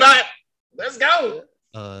season, let's go.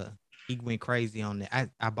 He went crazy on that.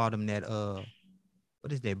 I bought him that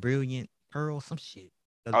what is that? Brilliant Pearl, some shit.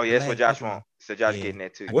 Oh yeah, that's what Josh wants. So Josh getting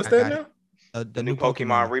that too. What's that now? The new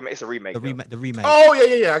Pokemon remake. It's a remake. The remake. Oh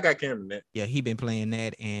yeah. I got Cameron that. Yeah, he been playing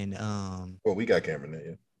that and Well, we got Cameron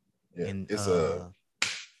that. Yeah. And it's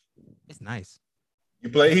nice. He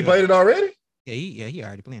played it already? Yeah, he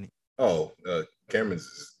already playing it. Oh,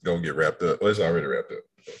 Cameron's gonna get wrapped up. Well, it's already wrapped up.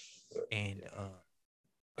 And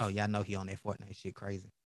y'all know he on that Fortnite shit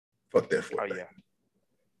crazy. Fuck that Fortnite. Oh yeah.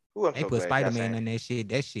 Ooh, they put Spider-Man in that shit.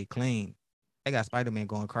 That shit clean. They got Spider-Man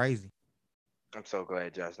going crazy. I'm so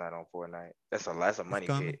glad Josh not on Fortnite. That's a money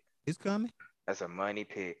pit. It's coming. That's a money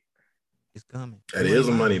pit. It's coming. That is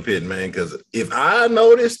a money pit, man. Because if I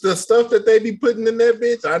notice the stuff that they be putting in that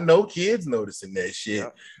bitch, I know kids noticing that shit.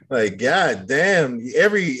 Yep. Like, god damn,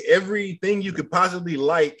 everything you could possibly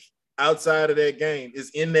like outside of that game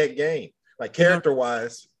is in that game. Like character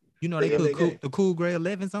wise. You know they put the cool gray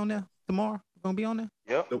 11s on there tomorrow. Gonna be on there.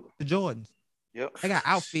 Yep. The Jordans. Yep. They got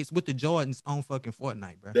outfits with the Jordans on fucking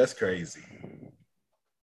Fortnite, bro. That's crazy.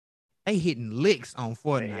 They hitting licks on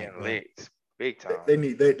Fortnite. They hitting licks. Big time.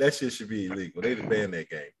 That shit should be illegal. They banned that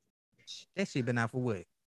game. That shit been out for what?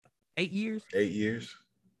 8 years? 8 years.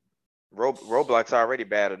 Roblox already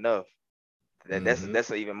bad enough.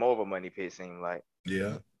 That's even more of a money pit, seem like.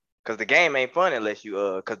 Yeah. Cause the game ain't fun unless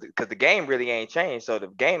you cause the game really ain't changed. So the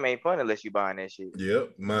game ain't fun unless you buying that shit.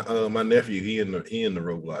 Yep. My nephew, he in the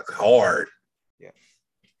Roblox hard. Yeah.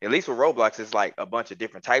 At least with Roblox, it's like a bunch of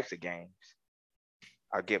different types of games.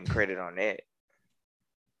 I'll give him credit on that.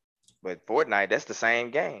 But Fortnite, that's the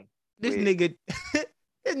same game. This nigga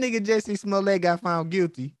Jesse Smollett got found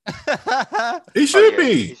guilty. He should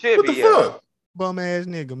be. He should what be. The fuck? Bum ass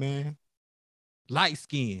nigga, man. Light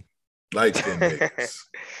skin niggas.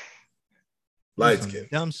 Light skin.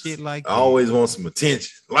 Dumb shit like that. I always want some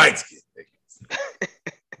attention. Light skin niggas.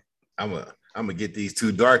 I'm gonna get these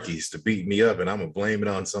two darkies to beat me up, and I'm gonna blame it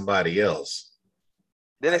on somebody else.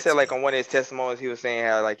 Then they said like on one of his testimonies, he was saying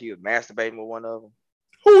how like he was masturbating with one of them.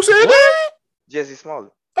 Who said that? Jesse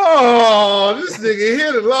Smollett. Oh, this nigga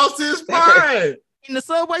here that lost his mind. In the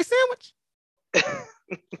Subway sandwich?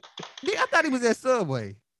 I thought he was at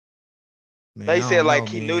Subway. Man, they said like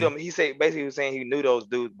he knew them. He said basically he was saying he knew those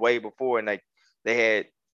dudes way before, and like they had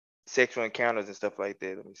sexual encounters and stuff like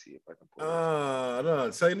that. Let me see if I can pull it.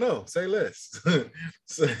 No, say no, say less. I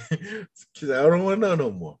don't want to know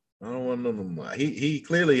no more. I don't want to know no more. He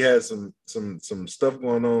clearly has some stuff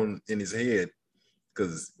going on in his head.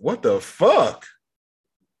 Cause what the fuck?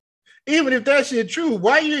 Even if that shit true,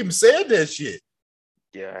 why you even said that shit?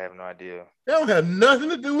 Yeah, I have no idea. That don't have nothing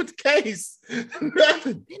to do with the case.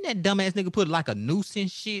 Nothing. Didn't that dumbass nigga put like a noose and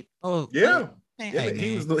shit? Oh yeah. Man, yeah,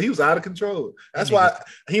 he was out of control. That's why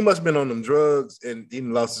he must have been on them drugs and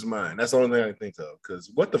even lost his mind. That's the only thing I can think of. Cause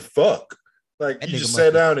what the fuck? Like you just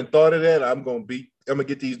sat down and thought of that. I'm gonna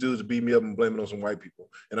get these dudes to beat me up and blame it on some white people,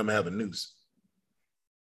 and I'm gonna have a noose.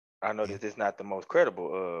 I know that this is not the most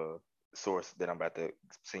credible source that I'm about to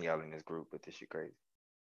send y'all in this group, but this shit crazy.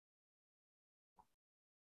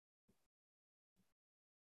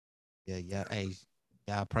 Yeah. Hey,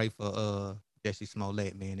 y'all pray for Jesse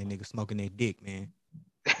Smollett, man. That nigga smoking that dick, man.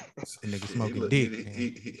 That nigga smoking dick,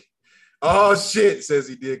 man. Oh shit! Says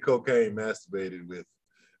he did cocaine, masturbated with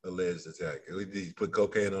alleged attacker. He put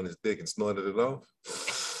cocaine on his dick and snorted it off.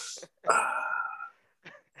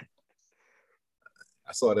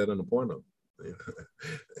 I saw that in the porno.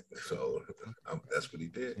 So that's what he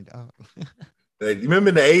did. You remember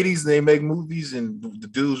in the 80s, they make movies and the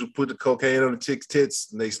dudes would put the cocaine on the chick's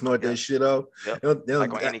tits and they snort that shit off. Yep.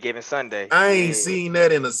 Like on Any Given Sunday. I ain't seen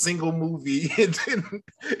that in a single movie in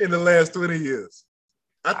the last 20 years.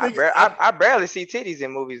 I barely see titties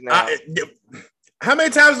in movies now. How many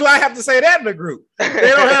times do I have to say that in the group? They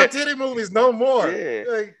don't have titty movies no more. Yeah.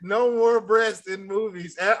 Like, no more breasts in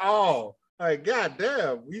movies at all. Like,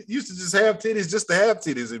 goddamn, we used to just have titties just to have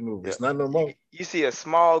titties in movies, not no more. You see a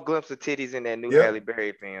small glimpse of titties in that new Halle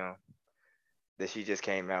Berry film that she just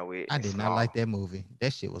came out with. I did not like that movie.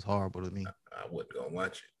 That shit was horrible to me. I wasn't gonna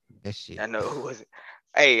watch it. That shit. I know it wasn't.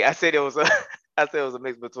 Hey, I said it was a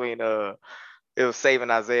mix between it was Saving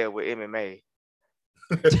Isaiah with MMA.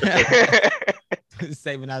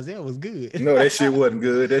 Saving Isaiah was good. No, that shit wasn't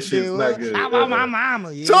good. That shit's not good. I want my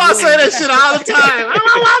mama. Yeah. So I say that shit all the time. I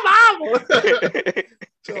want my mama.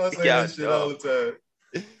 So I say that shit all the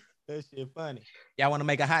time. That shit funny. Y'all want to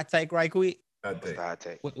make a hot take right quick? Hot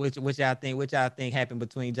take. What y'all think? What y'all think happened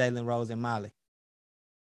between Jalen Rose and Molly?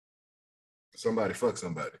 Somebody fuck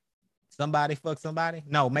somebody. Somebody fuck somebody?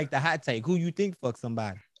 No, make the hot take. Who you think fuck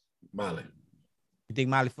somebody? Molly. You think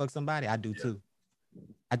Molly fuck somebody? I do too.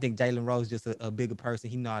 I think Jalen Rose just a bigger person.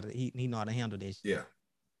 He know how to handle this shit.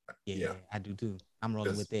 Yeah, I do too. I'm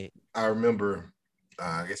rolling with that. I remember,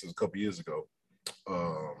 I guess it was a couple years ago.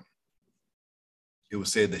 It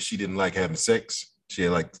was said that she didn't like having sex. She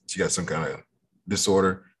got some kind of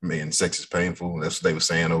disorder. Man, sex is painful. That's what they were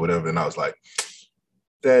saying or whatever. And I was like,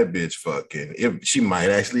 that bitch fucking. If she might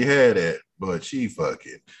actually have that, but she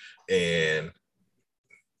fucking. And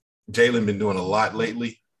Jalen been doing a lot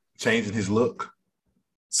lately. changing his look.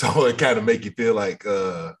 So it kind of make you feel like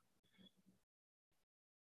they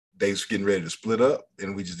was getting ready to split up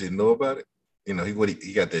and we just didn't know about it. You know, he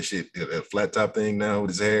got that shit, that flat top thing now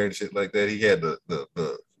with his hair and shit like that. He had the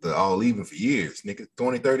all even for years, nigga,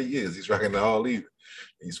 20, 30 years. He's rocking the all even.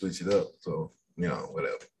 He switched it up. So, you know,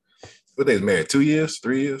 whatever. But they was married 2 years,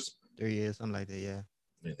 3 years? 3 years, something like that, yeah.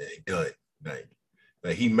 And then he done.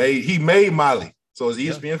 Like he made Molly. So is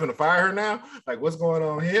ESPN finna fire her now? Like, what's going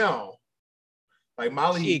on here? Like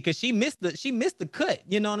Molly, because she missed the cut.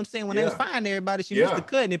 You know what I'm saying? When they was firing everybody, she missed the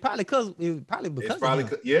cut, and because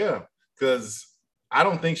because I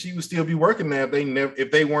don't think she would still be working there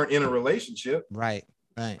if they weren't in a relationship. Right.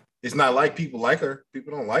 It's not like people like her.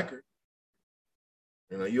 People don't like her.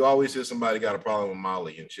 You know, you always hear somebody got a problem with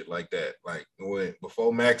Molly and shit like that. Like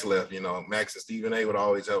before Max left, you know, Max and Stephen A would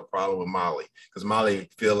always have a problem with Molly because Molly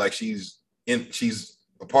feel like she's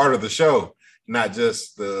a part of the show, not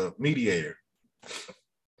just the mediator.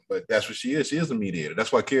 But that's what she is. She is a mediator.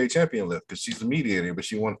 That's why Carrie Champion left, because she's a mediator, but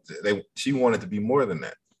she wanted to be more than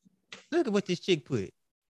that. Look at what this chick put.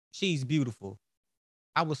 She's beautiful.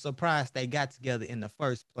 I was surprised they got together in the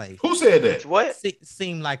first place. Who said that? What?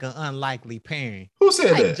 Seemed like an unlikely pairing. Who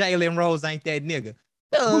said that? Jalen Rose ain't that nigga.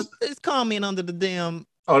 It's comment under the damn.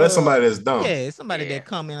 Oh, that's somebody that's dumb. Yeah, somebody that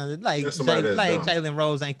comment under like Jalen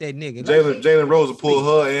Rose ain't that nigga. Jalen Rose will pull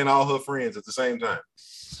her and all her friends at the same time.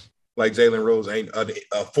 Like Jalen Rose ain't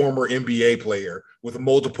a former NBA player with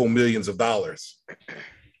multiple millions of dollars.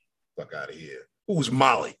 Fuck out of here. Who's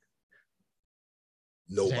Molly?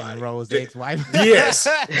 Nobody. Jalen Rose ex-wife. Yes.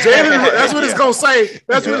 Jalen. That's what it's gonna say.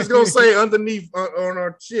 That's what it's gonna say underneath on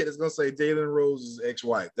our shit. It's gonna say Jalen Rose's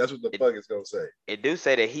ex-wife. That's what the fuck it's gonna say. It do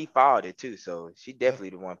say that he filed it too, so she definitely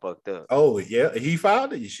the one fucked up. Oh yeah, he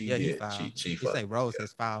filed it. She did. He filed. She say Rose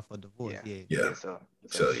has filed for divorce. Yeah. So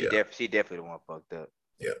she definitely the one fucked up.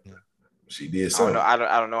 Yeah. She did something.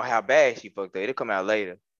 I don't know how bad she fucked up. It'll come out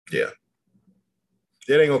later. Yeah.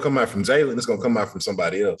 It ain't gonna come out from Jalen. It's gonna come out from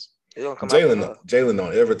somebody else. Jalen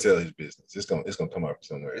don't ever tell his business. It's gonna come out from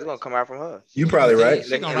somewhere. It's gonna come out from her. You probably right.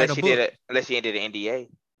 Unless she ended an NDA,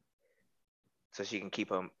 so she can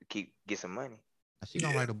get some money. She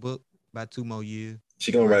gonna write a book about 2 more years.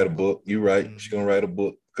 She gonna write a book. You right. Mm-hmm. She gonna write a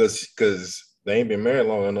book because they ain't been married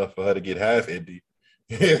long enough for her to get half empty.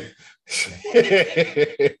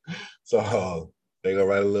 So they gonna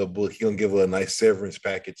write a little book. He gonna give her a nice severance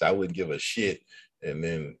package. I wouldn't give a shit. And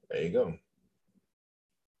then there you go.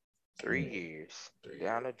 3 years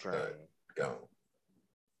down the drain. Gone.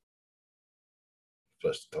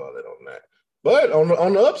 Flush the toilet on that. But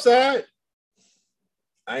on the upside,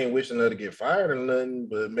 I ain't wishing her to get fired or nothing,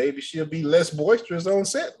 but maybe she'll be less boisterous on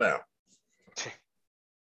set now.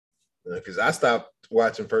 Because I stopped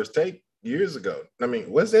watching First Take years ago. I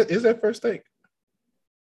mean, is that First Take?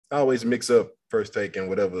 I always mix up First Take and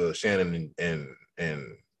whatever Shannon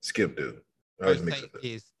and Skip do. I always mix up.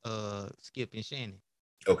 Is Skip and Shannon.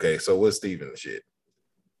 Okay, so what's Stephen shit?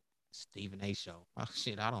 Stephen A. Show. Oh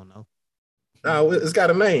shit, I don't know. No, it's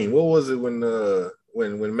got a name. What was it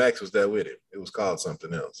when Max was there with him? It was called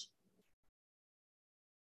something else.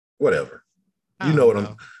 Whatever. You know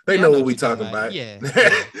what they know what we talking about. Yeah.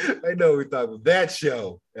 They know what we talking about. That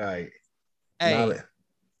show. All right. Hey.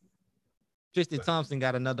 Tristan Thompson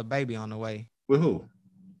got another baby on the way. With who?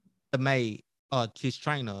 The maid. His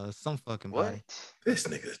trainer or some fucking what? body. This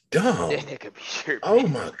nigga's dumb. That nigga be sure. Oh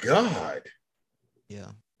my god.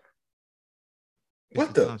 Yeah.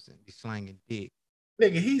 What the? Thompson be slanging dick.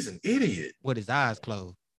 Nigga, he's an idiot. With his eyes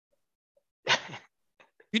closed.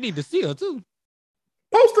 You need to see her too.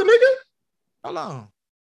 Post the nigga. Hold on.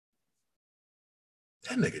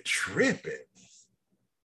 That nigga tripping.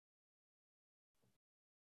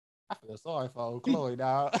 I feel sorry for Chloe,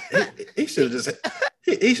 dog. He should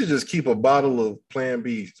just keep a bottle of Plan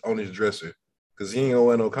B on his dresser, because he ain't gonna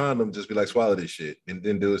wear no condom. Just be like, swallow this shit and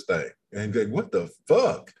then do his thing. And be like, what the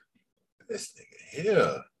fuck? This nigga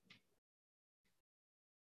here.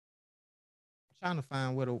 I'm trying to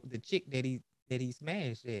find what the chick that he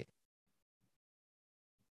smashed at.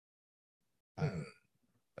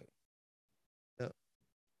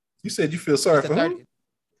 You said you feel sorry for who?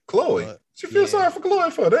 Chloe. You feel sorry for Chloe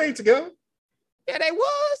for? They ain't together. Yeah, they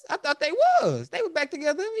was. I thought they was. They were back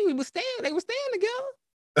together. They were staying together.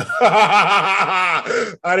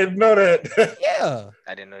 I didn't know that. Yeah.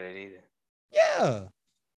 I didn't know that either. Yeah.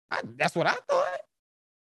 That's what I thought.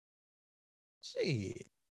 Shit.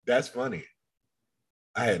 That's funny.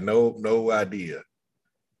 I had no idea.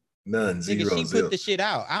 None. Zero. She put the shit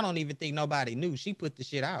out. I don't even think nobody knew. She put the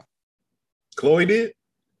shit out. Chloe did?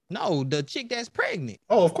 No, the chick that's pregnant.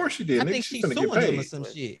 Oh, of course she did. I think she's suing him or some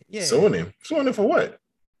shit. Yeah. Suing him for what?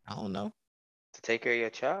 I don't know. To take care of your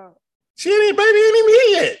child. Baby ain't even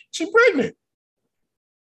here yet. She pregnant.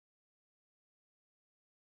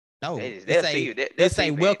 No, they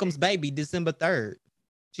say welcomes baby December 3rd.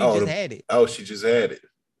 She just had it. Oh, she just had it.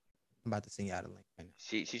 I'm about to send y'all the link right now.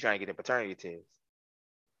 She's trying to get a paternity test.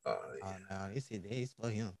 Oh no, it's for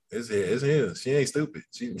him. It's him. She ain't stupid.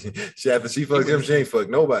 She after she fucks him, she ain't fuck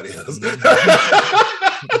nobody else.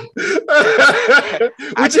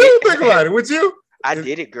 Would you think about it? Would you? I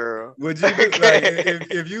did it, girl. Would you like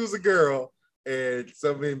if you was a girl and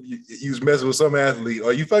you was messing with some athlete,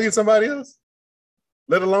 are you fucking somebody else?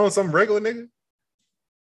 Let alone some regular nigga?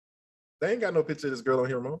 They ain't got no picture of this girl on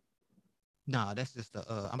here, Mo. No, that's just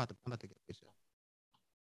I'm about to get a picture.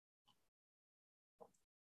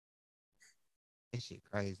 This shit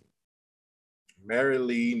crazy. Mary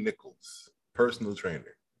Lee Nichols, personal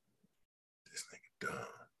trainer. This nigga dumb.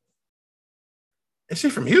 And she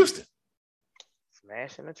from Houston.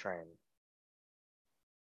 Smashing the trainer.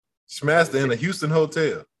 Smashed her in a Houston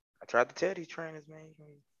hotel. I tried to tell these trainers, man.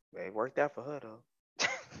 It worked out for her though.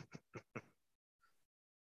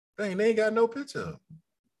 Dang, they ain't got no picture.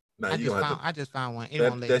 Nah, I just found one.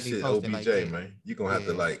 That shit OBJ, like man. You gonna have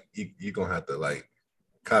to you gonna have to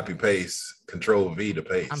copy paste, Control V to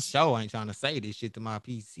paste. I'm sure I ain't trying to say this shit to my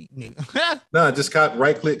PC, nigga. Nah, just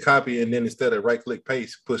right click copy, and then instead of right click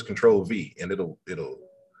paste, push Control V, and it'll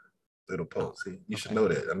post. See, you should know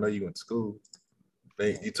that. I know you went to school.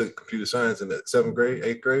 You took computer science in the 7th grade,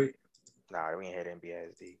 8th grade. Nah, we ain't had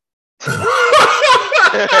MBSD.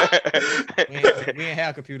 we ain't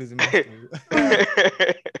have computers in my school.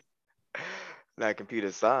 Not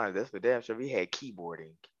computer science. That's for damn sure. We had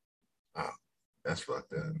keyboarding. Oh, that's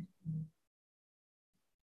fucked up.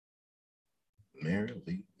 Mary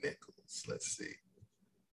Lee Nichols. Let's see.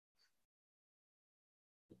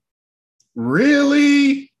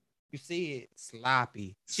 Really? You see it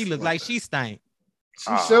sloppy. She look like she stank.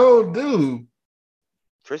 She sure do.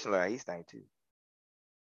 Tristan look like he stank too.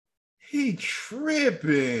 He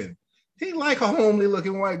tripping. He like a homely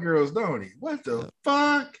looking white girls, don't he? What the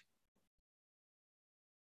fuck?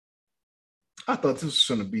 I thought this was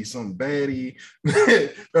gonna be some baddie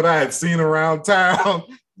that I had seen around town.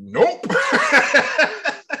 Nope.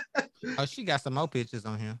 Oh, she got some more pictures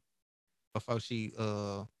on here before she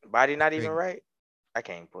body not even right. I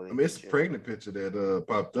can't pull it. I mean, it's a pregnant picture that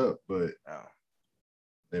popped up, but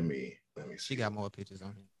let me see. She got more pictures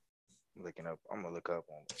on here. I'm gonna look up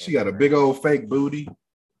on. She got a big old fake booty.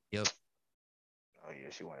 Yep. Oh yeah,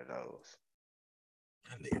 she one of those.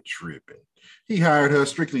 And they're tripping. He hired her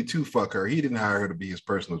strictly to fuck her. He didn't hire her to be his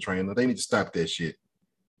personal trainer. They need to stop that shit.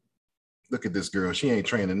 Look at this girl. She ain't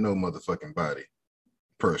training no motherfucking body.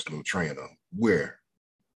 Personal trainer. Where?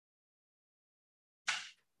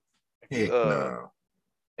 Heck no.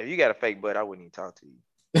 If you got a fake butt, I wouldn't even talk to you.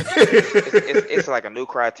 it's like a new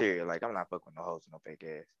criteria. Like, I'm not fucking with no hoes with no fake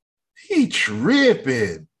ass. He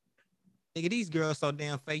tripping. Nigga, these girls so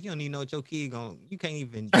damn fake. You don't even know what your kid gonna. You can't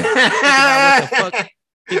even think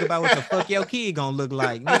about what the fuck your kid gonna look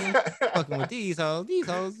like, man. Fucking with these hoes. These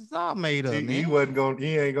hoes is all made up, man. He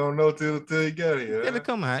ain't gonna know till he got here. Never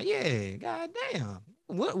come out. Yeah, goddamn.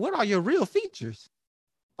 What are your real features?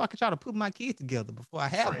 I can try to put my kids together before I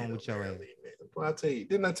have one with your ass. Well, I tell you,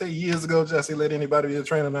 didn't I tell you years ago, Jesse, let anybody be a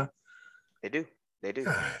trainer now? They do.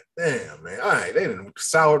 God, damn, man. All right, they done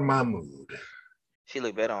soured my mood. She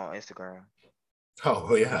look better on Instagram.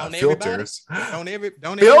 Oh yeah, filters.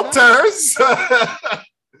 Don't filters.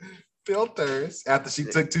 Filters. After she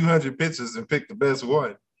took 200 pictures and picked the best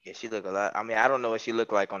one. Yeah, she look a lot. I mean, I don't know what she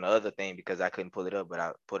looked like on the other thing because I couldn't pull it up, but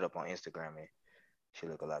I put it up on Instagram and she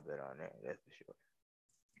look a lot better on there. That's for sure.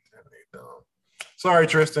 Sorry,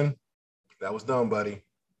 Tristan. That was dumb, buddy.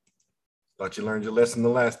 Thought you learned your lesson the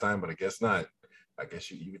last time, but I guess not. I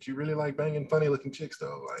guess you really like banging funny looking chicks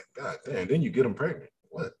though. Like, god damn, then you get them pregnant.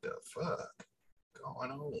 What the fuck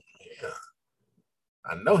going on here?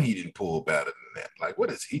 I know he didn't pull better than that. Like,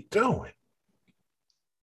 what is he doing?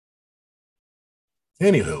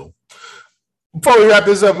 Anywho, before we wrap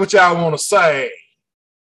this up, what y'all want to say?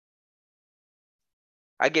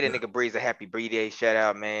 I get a nigga Breeze a happy birthday shout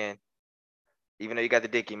out, man. Even though you got the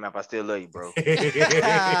dick in your mouth, I still love you, bro.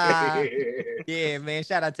 Yeah, man.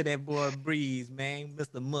 Shout out to that boy Breeze, man.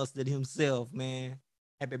 Mr. Mustard himself, man.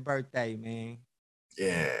 Happy birthday, man.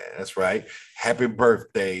 Yeah, that's right. Happy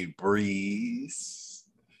birthday, Breeze.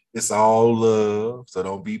 It's all love, so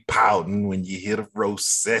don't be pouting when you hit a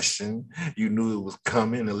roast session. You knew it was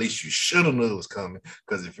coming. At least you should have knew it was coming.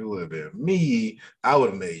 Because if it would have been me, I would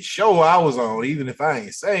have made sure I was on, even if I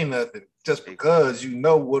ain't saying nothing. Just because you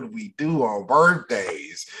know what we do on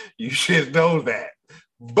birthdays, you should know that.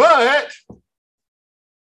 But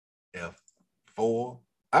or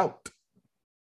out.